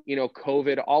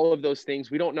 COVID, all of those things.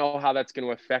 We don't know how that's going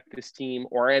to affect this team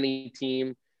or any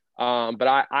team. But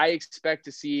I expect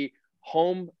to see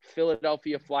home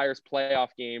Philadelphia Flyers playoff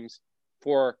games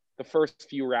for the first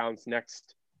few rounds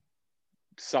next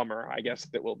summer, I guess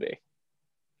it will be.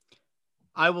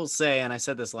 I will say, and I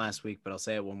said this last week, but I'll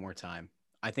say it one more time.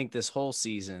 I think this whole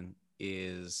season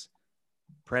is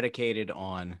predicated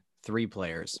on three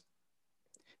players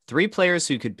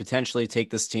who could potentially take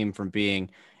this team from being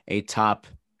a top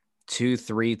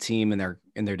 2-3 team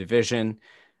in their division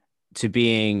to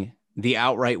being the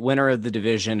outright winner of the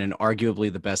division and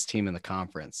arguably the best team in the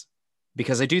conference.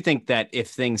 Because I do think that if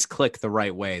things click the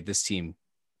right way, this team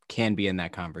can be in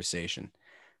that conversation.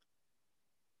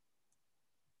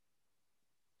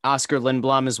 Oscar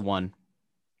Lindblom is one.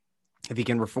 If he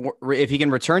can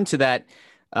return to that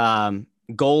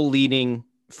goal leading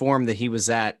form that he was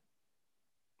at,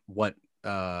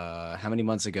 how many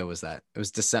months ago was that? It was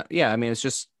December. Yeah. I mean, it's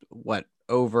just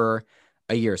over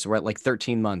a year. So we're at like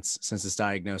 13 months since his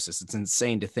diagnosis. It's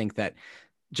insane to think that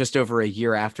just over a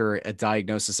year after a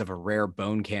diagnosis of a rare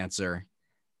bone cancer,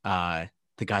 the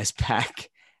guy's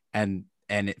back and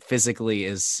it physically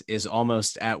is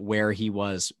almost at where he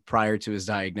was prior to his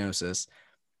diagnosis.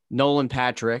 Nolan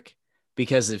Patrick,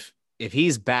 because if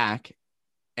he's back,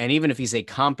 and even if he's a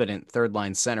competent third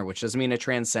line center, which doesn't mean a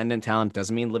transcendent talent,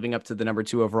 doesn't mean living up to the number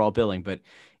 2 overall billing, but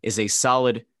is a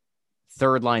solid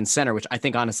third line center, which I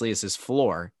think honestly is his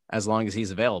floor as long as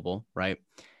he's available. Right.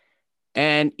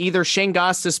 And either Shane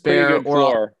Gostisbehere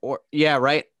or yeah.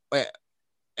 Right.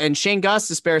 And Shane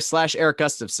Gostisbehere / Eric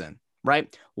Gustafsson,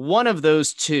 right? One of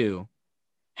those two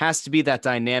has to be that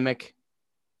dynamic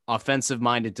offensive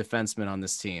minded defenseman on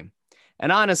this team.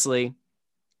 And honestly,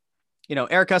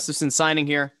 Eric Gustafsson signing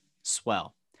here,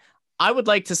 swell. I would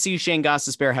like to see Shane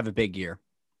Gostisbehere have a big year.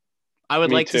 I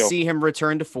would like to see him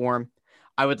return to form.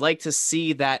 I would like to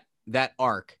see that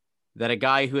arc that a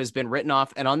guy who has been written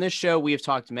off. And on this show, we have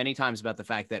talked many times about the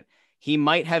fact that he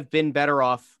might have been better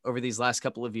off over these last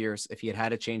couple of years if he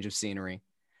had a change of scenery.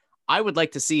 I would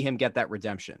like to see him get that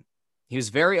redemption. He was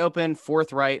very open,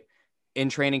 forthright in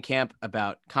training camp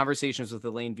about conversations with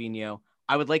Alain Vigneault.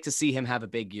 I would like to see him have a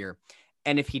big year.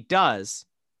 And if he does,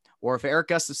 or if Eric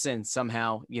Gustafsson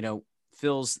somehow,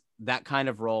 fills that kind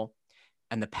of role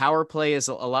and the power play is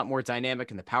a lot more dynamic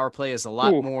and the power play is a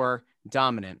lot more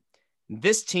dominant,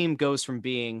 this team goes from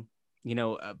being,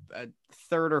 a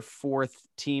third or fourth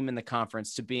team in the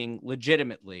conference to being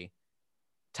legitimately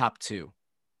top 2,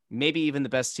 maybe even the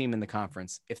best team in the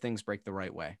conference if things break the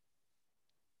right way.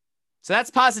 So that's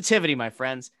positivity, my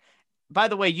friends. by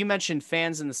the way, you mentioned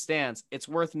fans in the stands. It's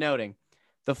worth noting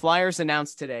the Flyers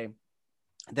announced today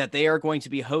that they are going to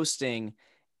be hosting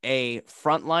a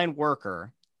frontline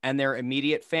worker and their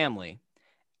immediate family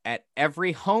at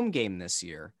every home game this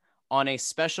year on a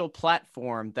special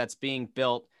platform that's being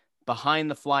built behind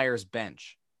the Flyers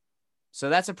bench. So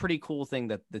that's a pretty cool thing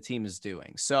that the team is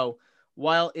doing. So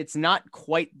while it's not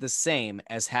quite the same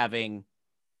as having,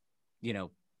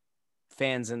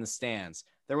 fans in the stands,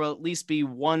 there will at least be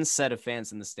one set of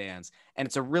fans in the stands. And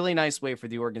it's a really nice way for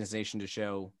the organization to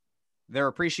show their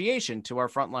appreciation to our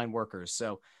frontline workers.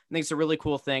 So I think it's a really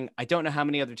cool thing. I don't know how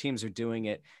many other teams are doing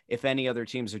it, if any other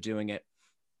teams are doing it,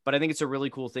 but I think it's a really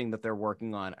cool thing that they're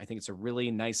working on. I think it's a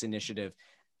really nice initiative.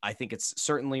 I think it's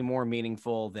certainly more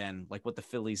meaningful than like what the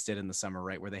Phillies did in the summer,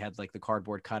 right? Where they had like the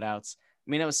cardboard cutouts. I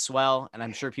mean, it was swell. And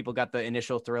I'm sure people got the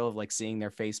initial thrill of like seeing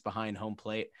their face behind home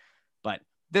plate. But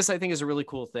this, I think, is a really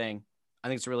cool thing. I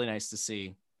think it's really nice to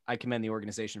see. I commend the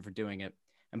organization for doing it.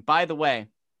 And by the way,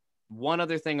 one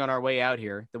other thing on our way out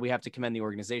here that we have to commend the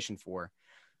organization for.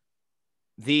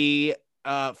 The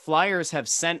Flyers have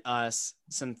sent us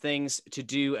some things to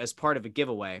do as part of a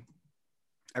giveaway.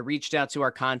 I reached out to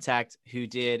our contact who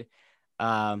did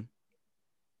an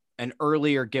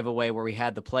earlier giveaway where we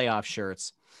had the playoff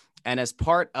shirts. And as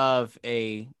part of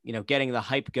getting the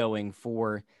hype going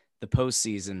for the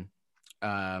postseason,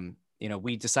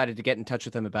 we decided to get in touch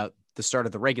with them about the start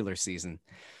of the regular season.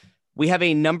 We have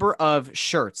a number of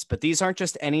shirts, but these aren't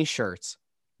just any shirts.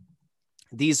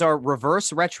 These are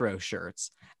reverse retro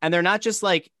shirts, and they're not just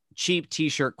like cheap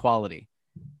t-shirt quality.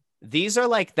 These are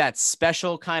like that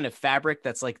special kind of fabric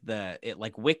that's like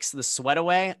it wicks the sweat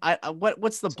away.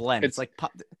 What's the blend? It's like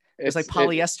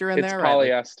polyester in there, right?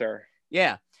 Polyester. Like,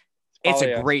 yeah. It's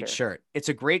a great shirt. It's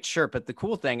a great shirt, but the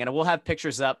cool thing, and we'll have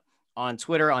pictures up on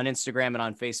Twitter, on Instagram, and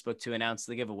on Facebook to announce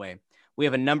the giveaway. We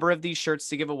have a number of these shirts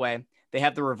to give away. They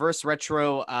have the reverse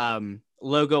retro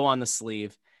logo on the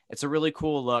sleeve. It's a really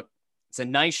cool look. It's a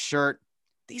nice shirt.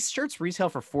 These shirts retail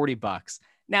for $40.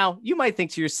 Now, you might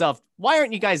think to yourself, why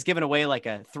aren't you guys giving away like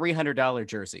a $300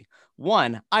 jersey?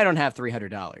 One, I don't have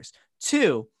 $300.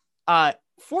 Two,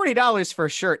 $40 for a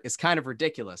shirt is kind of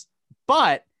ridiculous,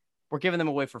 but we're giving them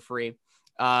away for free.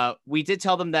 We did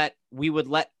tell them that we would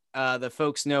let the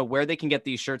folks know where they can get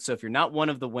these shirts. So if you're not one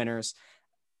of the winners,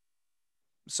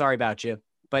 sorry about you,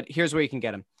 but here's where you can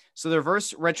get them. So the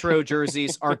reverse retro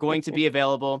jerseys are going to be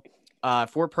available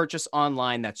for purchase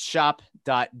online. That's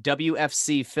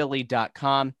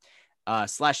shop.wfcphilly.com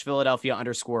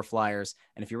 /Philadelphia_Flyers.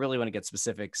 And if you really want to get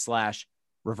specific,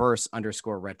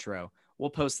 /reverse_retro. We'll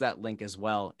post that link as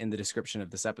well in the description of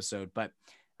this episode. But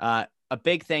a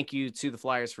big thank you to the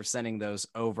Flyers for sending those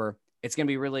over. It's going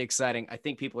to be really exciting. I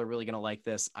think people are really going to like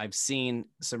this. I've seen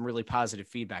some really positive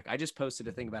feedback. I just posted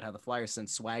a thing about how the Flyers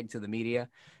sent swag to the media,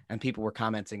 and people were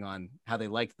commenting on how they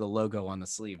liked the logo on the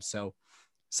sleeve. So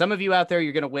some of you out there,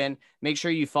 you're going to win. Make sure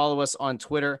you follow us on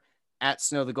Twitter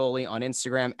 @SnowTheGoalie, on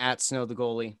Instagram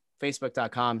 @SnowTheGoalie,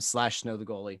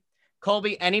 Facebook.com/SnowTheGoalie.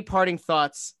 Colby, any parting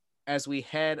thoughts as we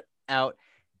head out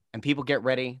and people get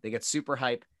ready? They get super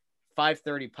hype.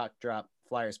 5:30 puck drop,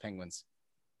 Flyers Penguins.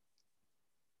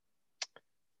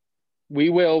 We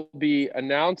will be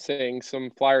announcing some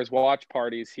Flyers watch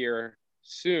parties here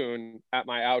soon at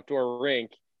my outdoor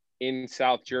rink in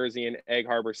South Jersey and Egg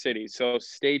Harbor City. So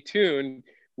stay tuned.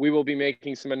 We will be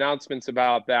making some announcements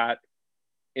about that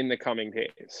in the coming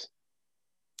days.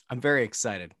 I'm very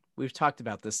excited. We've talked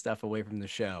about this stuff away from the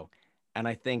show. And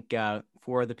I think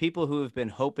for the people who have been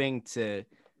hoping to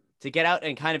get out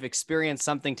and kind of experience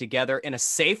something together in a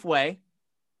safe way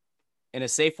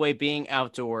being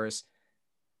outdoors,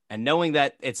 and knowing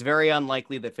that it's very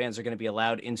unlikely that fans are going to be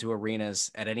allowed into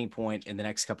arenas at any point in the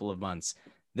next couple of months,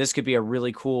 this could be a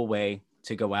really cool way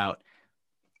to go out,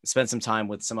 spend some time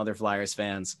with some other Flyers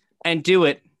fans, and do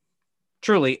it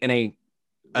truly in a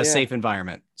safe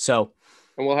environment. So,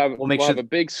 and we'll have a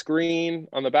big screen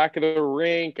on the back of the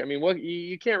rink. I mean,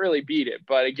 you can't really beat it.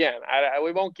 But again,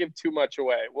 we won't give too much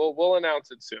away. We'll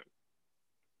announce it soon.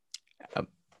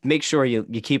 Make sure you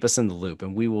keep us in the loop,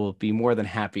 and we will be more than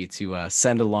happy to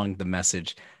send along the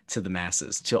message to the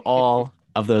masses, to all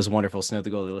of those wonderful Snow the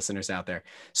Goalie listeners out there.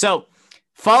 So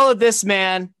follow this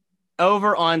man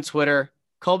over on Twitter,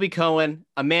 Colby Cohen,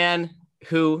 a man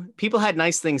who people had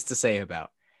nice things to say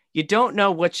about. You don't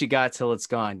know what you got till it's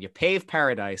gone. You pave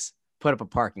paradise, put up a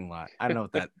parking lot. I don't know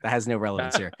what that has no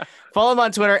relevance here. Follow him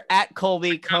on Twitter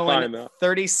 @Colby Cohen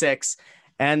 36.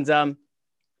 And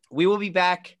we will be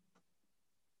back.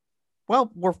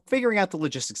 Well, we're figuring out the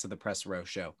logistics of the Press Row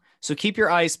show. So keep your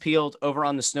eyes peeled over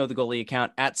on the Snow the Goalie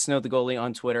account @Snow the Goalie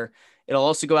on Twitter. It'll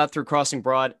also go out through Crossing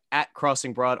Broad at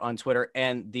Crossing Broad on Twitter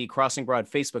and the Crossing Broad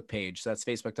Facebook page. So that's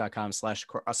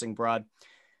facebook.com/Crossing Broad.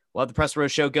 We'll have the Press Row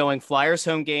Show going. Flyers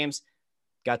home games.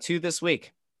 Got 2 this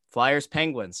week. Flyers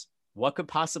Penguins. What could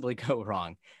possibly go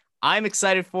wrong? I'm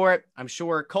excited for it. I'm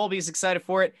sure Colby's excited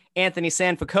for it. Anthony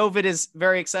Sanfokovic is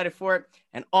very excited for it.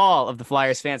 And all of the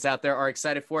Flyers fans out there are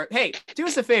excited for it. Hey, do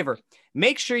us a favor.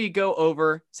 Make sure you go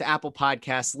over to Apple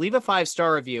Podcasts, leave a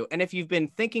 5-star review. And if you've been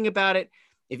thinking about it,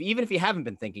 even if you haven't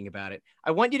been thinking about it,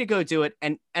 I want you to go do it.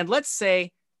 And let's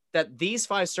say that these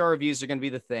 5-star reviews are going to be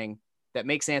the thing that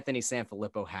makes Anthony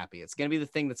Sanfilippo happy. It's going to be the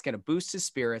thing that's going to boost his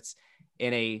spirits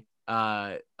in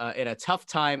a tough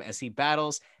time as he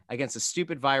battles against a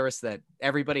stupid virus that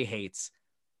everybody hates.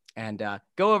 And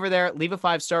go over there, leave a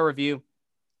 5-star review.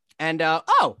 And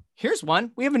oh, here's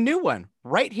one. We have a new one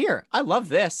right here. I love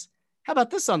this. How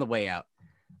about this on the way out?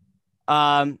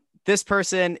 This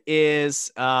person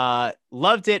is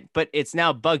loved it, but it's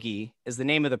now Buggy is the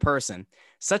name of the person.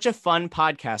 Such a fun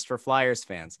podcast for Flyers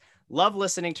fans. Love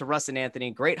listening to Russ and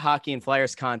Anthony. Great hockey and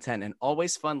Flyers content, and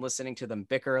always fun listening to them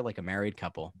bicker like a married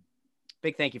couple.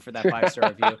 Big thank you for that 5-star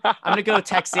review. I'm going to go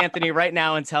text Anthony right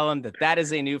now and tell him that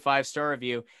is a new 5-star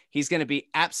review. He's going to be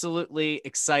absolutely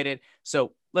excited.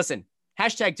 So listen,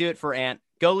 hashtag do it for Ant.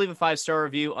 Go leave a 5-star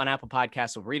review on Apple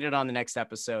Podcasts. We'll read it on the next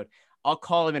episode. I'll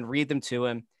call him and read them to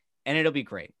him, and it'll be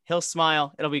great. He'll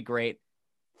smile. It'll be great.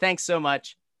 Thanks so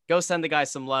much. Go send the guy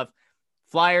some love.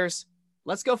 Flyers,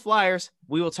 let's go Flyers.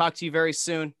 We will talk to you very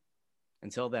soon.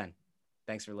 Until then,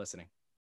 thanks for listening.